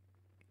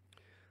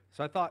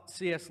 So I thought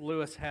C.S.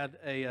 Lewis had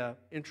an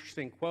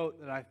interesting quote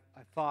that I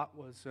thought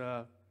was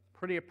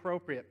pretty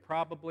appropriate,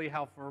 probably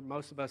how for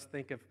most of us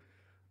think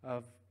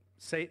of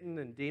Satan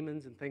and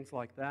demons and things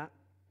like that.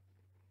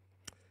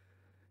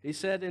 He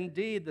said,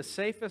 indeed, the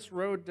safest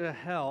road to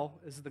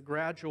hell is the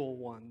gradual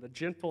one, the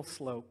gentle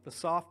slope, the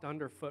soft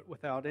underfoot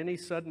without any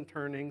sudden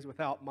turnings,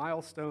 without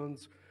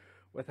milestones,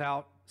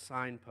 without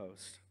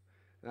signposts.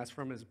 And that's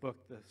from his book,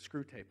 The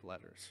Screwtape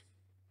Letters.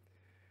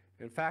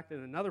 In fact, in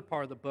another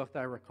part of the book that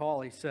I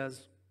recall, he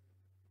says,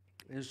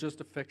 it's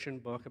just a fiction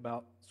book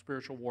about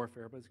spiritual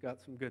warfare, but it's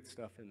got some good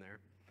stuff in there.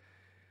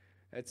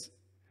 It's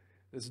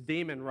this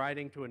demon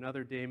writing to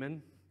another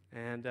demon,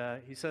 and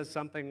he says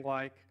something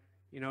like,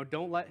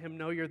 don't let him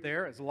know you're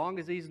there. As long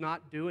as he's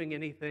not doing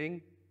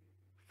anything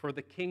for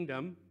the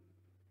kingdom,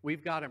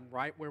 we've got him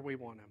right where we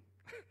want him.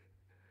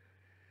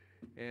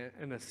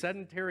 In a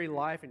sedentary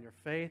life in your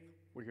faith,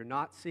 where you're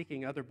not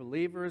seeking other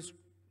believers,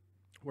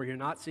 where you're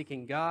not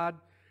seeking God,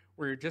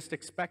 where you're just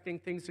expecting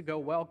things to go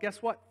well,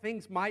 guess what?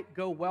 Things might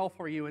go well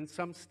for you in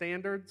some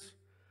standards,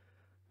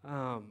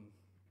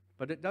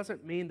 but it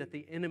doesn't mean that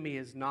the enemy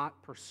is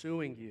not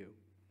pursuing you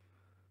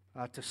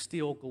to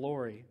steal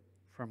glory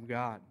from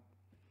God.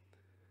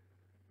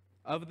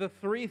 Of the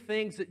three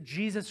things that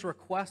Jesus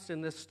requests in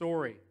this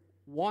story,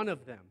 one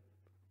of them,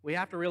 we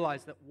have to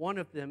realize that one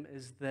of them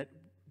is that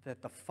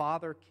the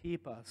Father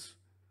keep us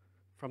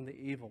from the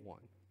evil one.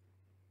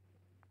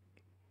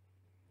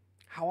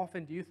 How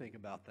often do you think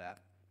about that?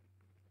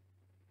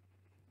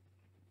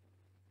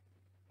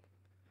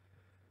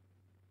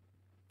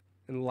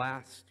 And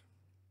last,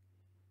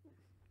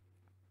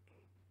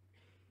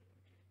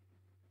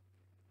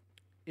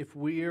 if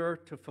we are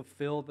to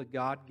fulfill the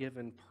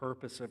God-given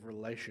purpose of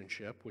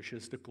relationship, which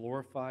is to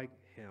glorify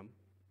Him,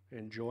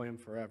 enjoy Him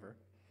forever,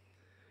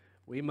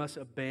 we must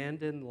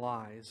abandon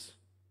lies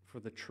for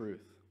the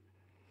truth.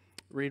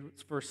 Read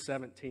verse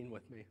 17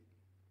 with me.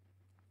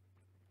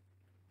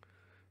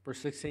 Verse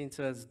 16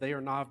 says, they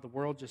are not of the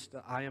world, just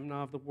as I am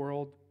not of the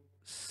world.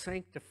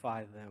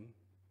 Sanctify them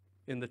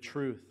in the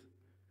truth.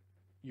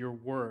 Your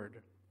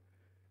word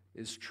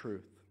is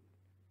truth.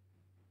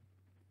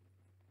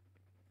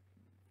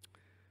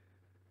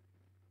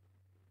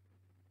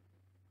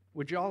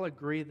 Would you all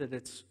agree that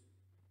it's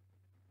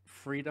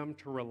freedom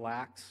to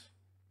relax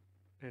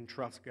and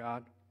trust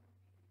God?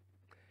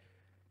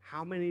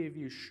 How many of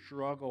you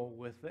struggle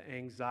with the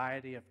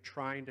anxiety of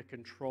trying to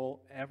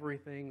control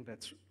everything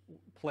that's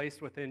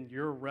placed within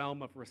your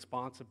realm of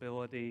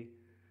responsibility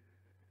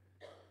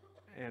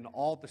and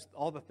all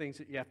the things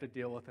that you have to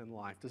deal with in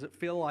life? Does it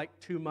feel like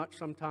too much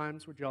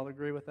sometimes? Would you all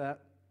agree with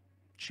that?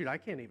 Shoot, I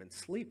can't even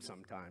sleep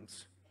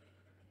sometimes.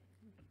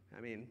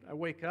 I mean, I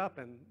wake up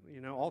and,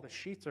 all the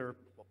sheets are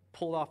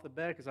pulled off the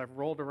bed because I've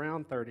rolled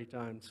around 30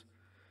 times.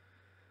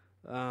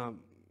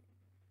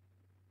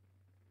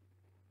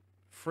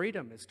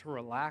 Freedom is to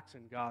relax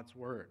in God's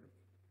Word.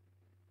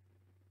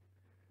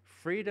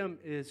 Freedom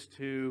is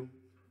to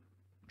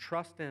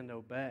trust and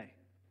obey.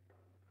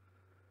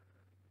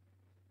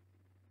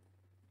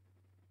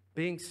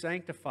 Being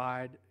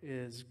sanctified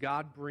is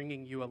God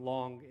bringing you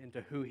along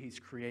into who He's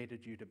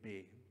created you to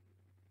be.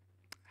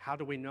 How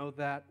do we know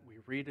that? We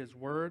read His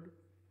Word,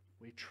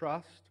 we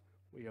trust,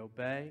 we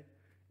obey.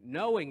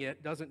 Knowing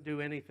it doesn't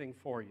do anything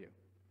for you.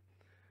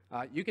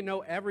 You can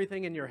know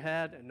everything in your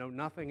head and know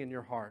nothing in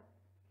your heart.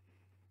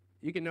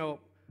 You can know,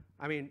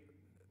 I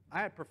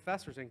had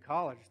professors in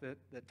college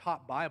that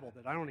taught Bible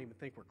that I don't even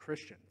think were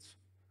Christians.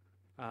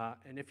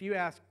 And if you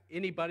ask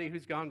anybody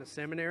who's gone to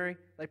seminary,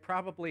 they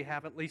probably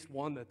have at least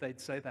one that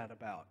they'd say that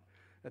about.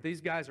 That these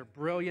guys are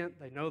brilliant,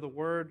 they know the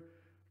Word,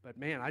 but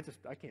man,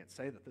 I can't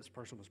say that this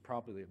person was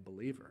probably a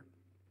believer.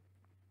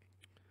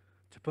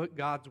 To put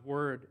God's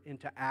Word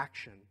into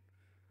action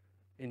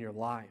in your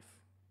life.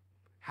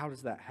 How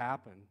does that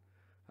happen?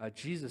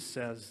 Jesus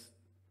says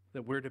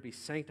that we're to be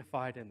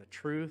sanctified in the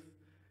truth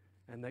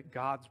and that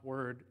God's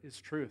Word is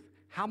truth.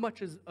 How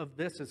much of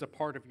this is a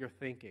part of your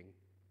thinking?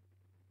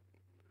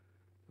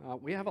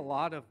 We have a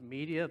lot of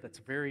media that's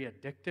very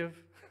addictive.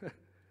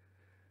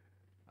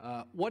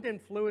 What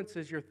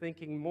influences your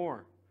thinking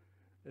more?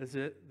 Is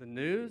it the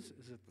news?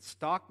 Is it the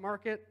stock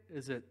market?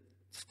 Is it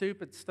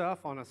stupid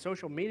stuff on a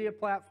social media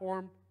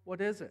platform? What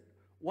is it?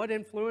 What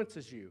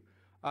influences you?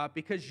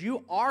 Because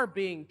you are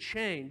being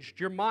changed.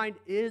 Your mind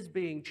is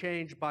being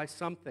changed by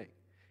something,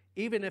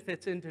 even if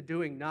it's into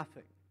doing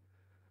nothing.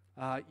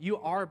 You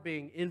are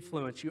being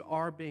influenced. You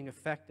are being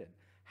affected.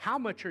 How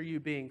much are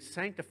you being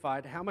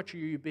sanctified? How much are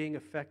you being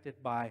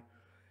affected by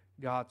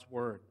God's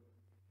Word?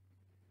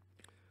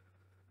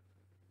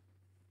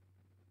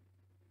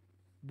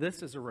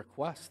 This is a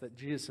request that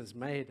Jesus has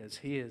made as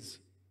He is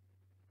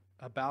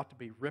about to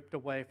be ripped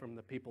away from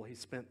the people He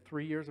spent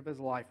 3 years of His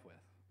life with.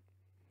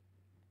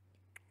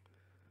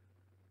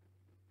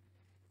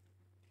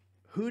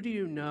 Who do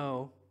you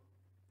know?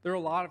 There are a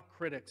lot of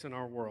critics in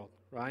our world,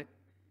 right?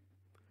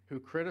 Who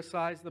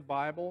criticize the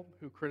Bible,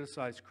 who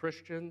criticize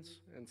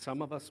Christians, and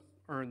some of us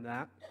earn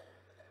that.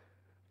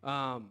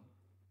 But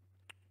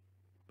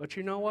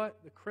you know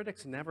what? The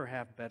critics never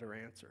have better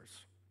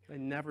answers. They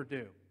never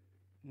do.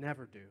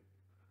 Never do.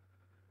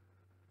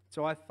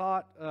 So I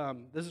thought,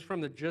 this is from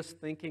the Just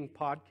Thinking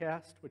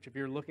podcast, which if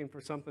you're looking for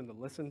something to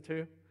listen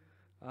to,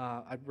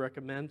 I'd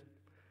recommend.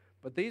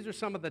 But these are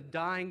some of the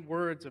dying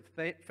words of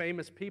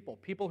famous people,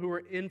 people who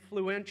are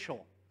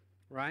influential,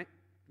 right?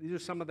 These are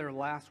some of their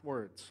last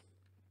words.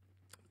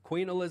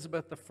 Queen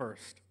Elizabeth I,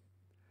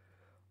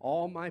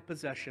 all my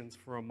possessions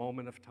for a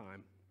moment of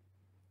time.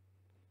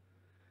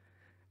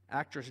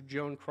 Actress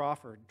Joan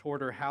Crawford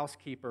told her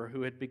housekeeper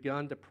who had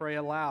begun to pray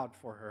aloud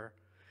for her,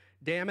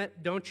 damn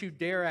it, don't you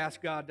dare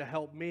ask God to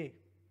help me.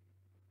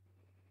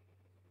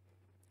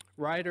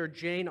 Writer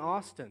Jane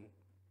Austen,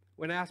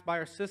 when asked by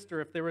her sister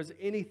if there was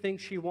anything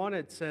she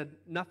wanted, said,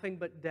 nothing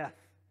but death.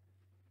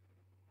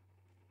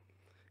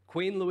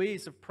 Queen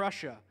Louise of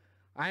Prussia,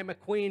 I am a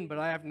queen, but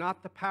I have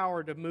not the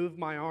power to move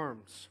my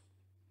arms.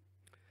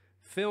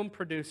 Film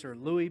producer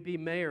Louis B.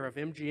 Mayer of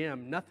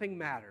MGM, nothing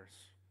matters.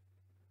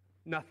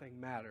 Nothing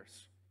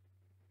matters.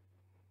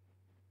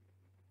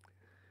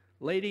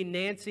 Lady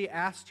Nancy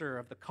Astor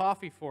of the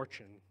Coffee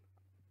Fortune,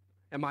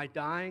 am I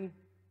dying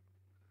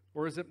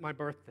or is it my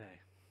birthday?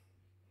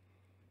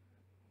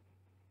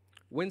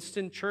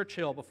 Winston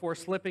Churchill, before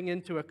slipping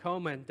into a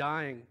coma and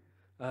dying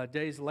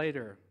days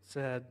later,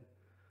 said,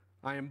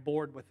 I am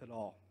bored with it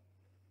all.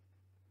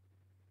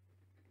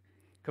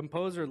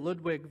 Composer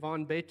Ludwig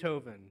von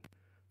Beethoven,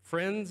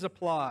 friends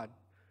applaud,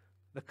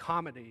 the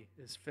comedy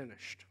is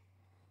finished.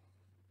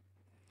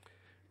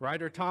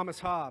 Writer Thomas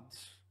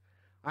Hobbes,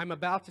 I'm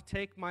about to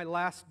take my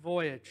last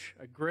voyage,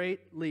 a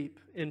great leap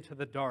into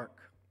the dark.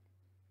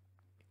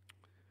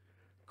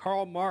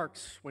 Karl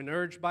Marx, when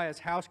urged by his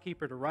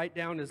housekeeper to write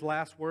down his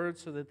last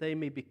words so that they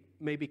may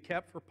be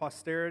kept for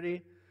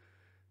posterity,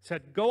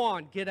 said, "Go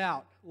on, get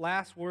out.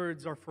 Last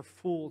words are for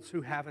fools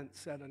who haven't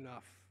said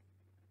enough."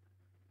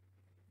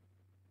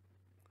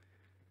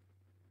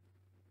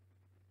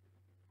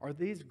 Are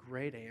these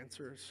great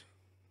answers?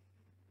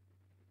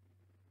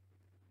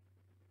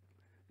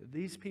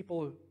 These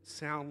people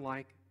sound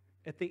like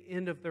at the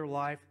end of their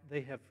life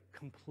they have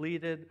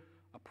completed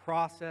a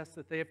process,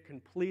 that they have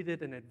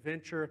completed an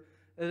adventure,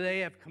 that they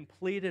have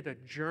completed a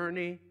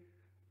journey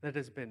that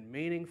has been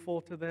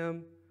meaningful to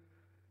them.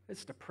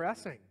 It's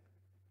depressing.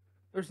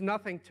 There's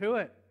nothing to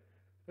it.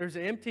 There's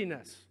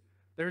emptiness.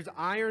 There's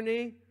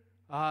irony.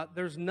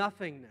 There's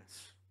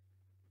nothingness.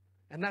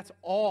 And that's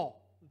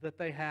all that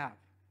they have.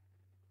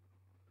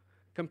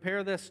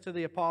 Compare this to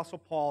the Apostle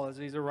Paul as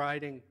he's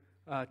writing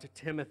to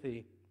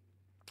Timothy,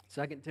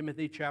 2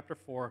 Timothy chapter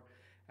 4,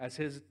 as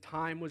his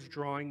time was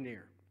drawing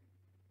near.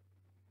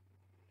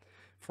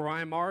 "For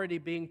I am already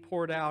being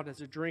poured out as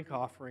a drink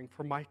offering,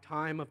 for my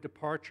time of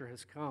departure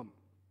has come.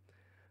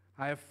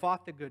 I have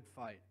fought the good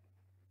fight.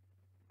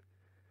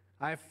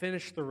 I have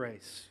finished the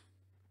race.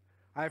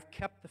 I have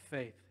kept the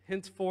faith.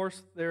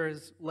 Henceforth there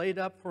is laid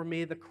up for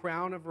me the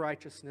crown of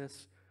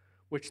righteousness,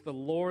 which the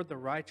Lord, the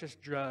righteous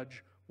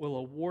judge, will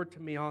award to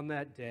me on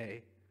that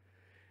day,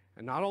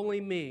 and not only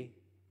me,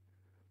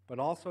 but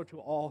also to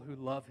all who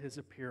love his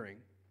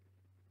appearing."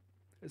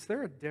 Is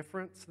there a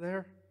difference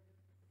there?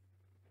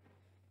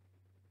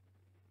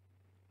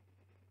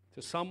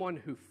 To someone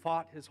who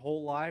fought his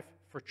whole life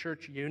for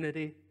church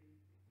unity,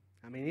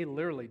 I mean, he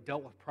literally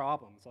dealt with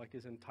problems like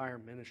his entire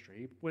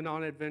ministry. He went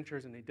on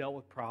adventures and he dealt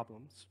with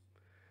problems.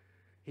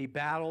 He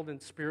battled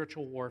in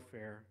spiritual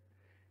warfare,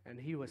 and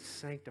he was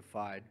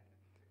sanctified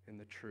in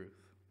the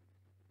truth.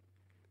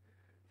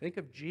 Think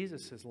of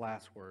Jesus'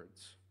 last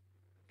words.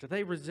 Do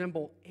they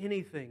resemble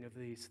anything of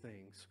these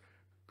things?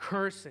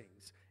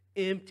 Cursings,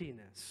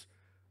 emptiness,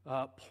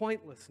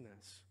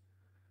 pointlessness?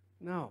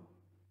 No.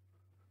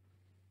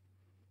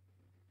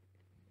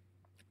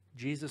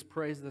 Jesus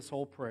prays this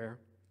whole prayer.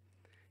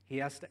 He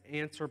has to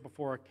answer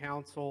before a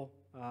council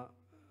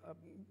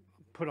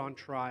put on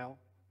trial.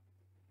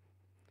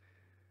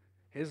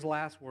 His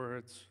last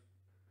words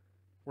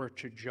were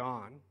to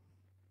John,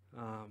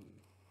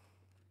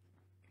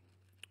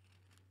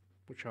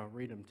 which I'll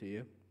read them to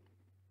you.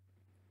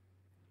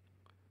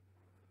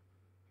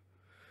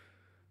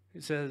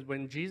 He says,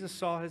 "When Jesus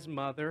saw his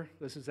mother,"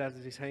 this is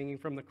as he's hanging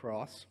from the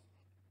cross,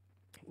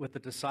 "with the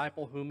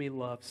disciple whom he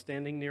loved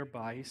standing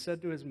nearby, he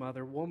said to his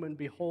mother, 'Woman,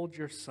 behold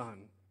your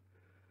son.'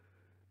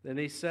 Then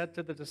he said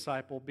to the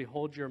disciple,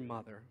 'Behold your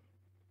mother.'"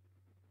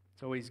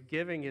 So he's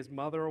giving his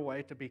mother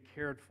away to be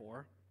cared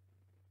for.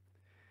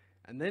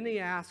 And then he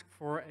asked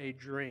for a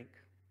drink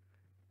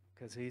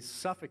because he's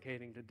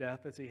suffocating to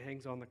death as he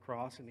hangs on the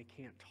cross and he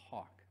can't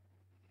talk.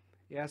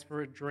 He asked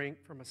for a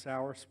drink from a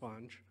sour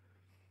sponge,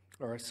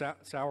 or a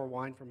sour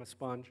wine from a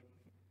sponge.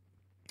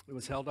 It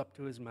was held up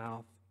to his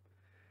mouth,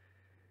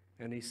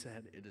 and he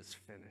said, "It is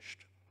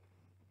finished."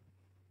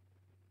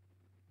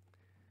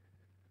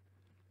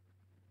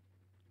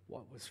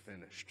 What was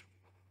finished?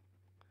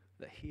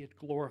 That he had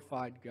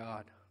glorified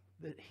God,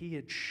 that he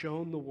had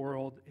shown the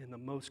world in the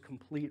most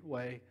complete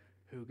way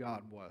who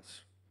God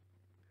was.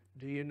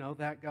 Do you know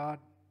that God?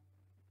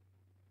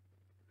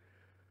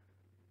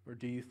 Or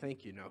do you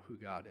think you know who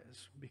God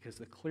is? Because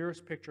the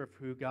clearest picture of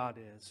who God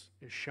is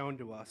shown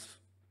to us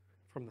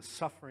from the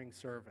suffering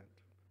servant,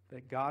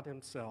 that God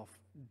himself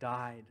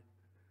died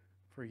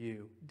for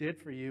you, did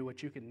for you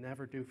what you could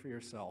never do for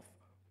yourself.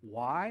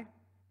 Why?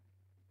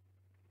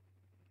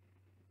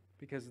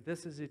 Because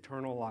this is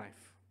eternal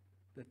life,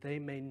 that they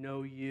may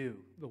know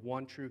you, the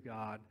one true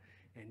God,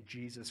 and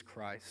Jesus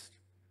Christ,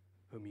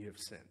 whom you have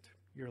sent.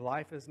 Your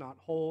life is not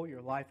whole.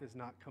 Your life is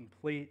not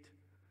complete.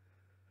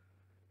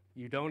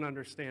 You don't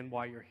understand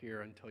why you're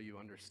here until you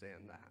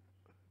understand that.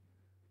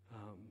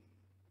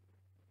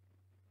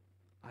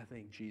 I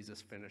think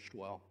Jesus finished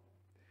well.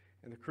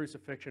 And the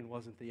crucifixion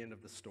wasn't the end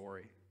of the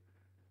story.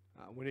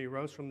 When he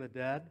rose from the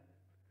dead,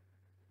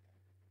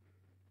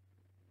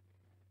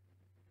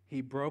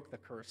 he broke the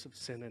curse of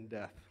sin and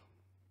death.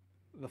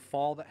 The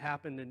fall that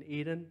happened in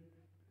Eden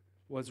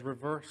was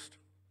reversed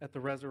at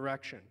the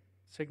resurrection,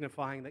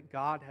 signifying that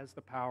God has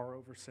the power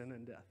over sin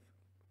and death.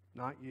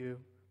 Not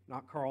you,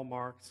 not Karl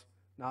Marx,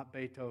 not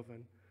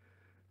Beethoven,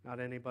 not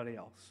anybody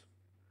else.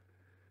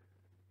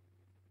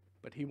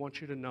 But he wants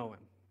you to know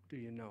him. Do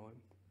you know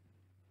him?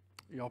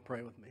 Y'all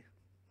pray with me.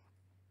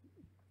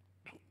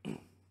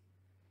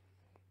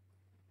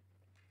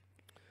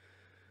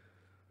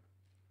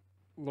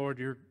 Lord,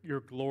 your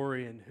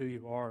glory and who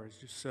you are is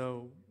just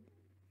so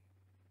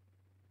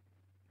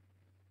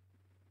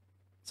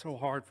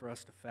hard for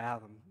us to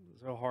fathom,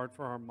 so hard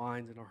for our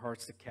minds and our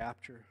hearts to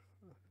capture.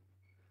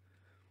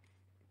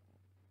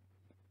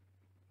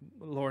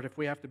 Lord, if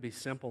we have to be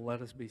simple,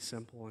 let us be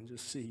simple and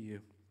just see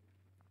you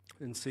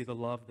and see the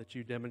love that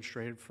you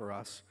demonstrated for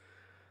us,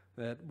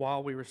 that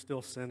while we were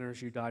still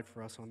sinners, you died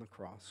for us on the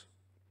cross.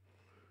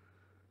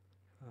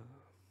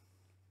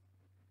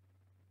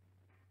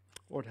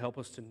 Lord, help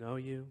us to know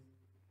you.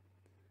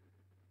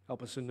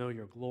 Help us to know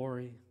your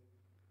glory.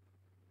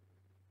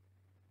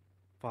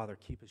 Father,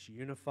 keep us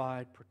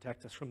unified.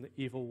 Protect us from the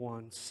evil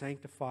one.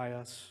 Sanctify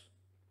us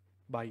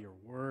by your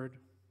word.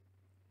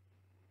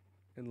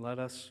 And let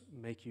us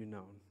make you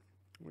known.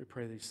 We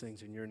pray these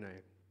things in your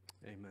name.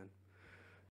 Amen.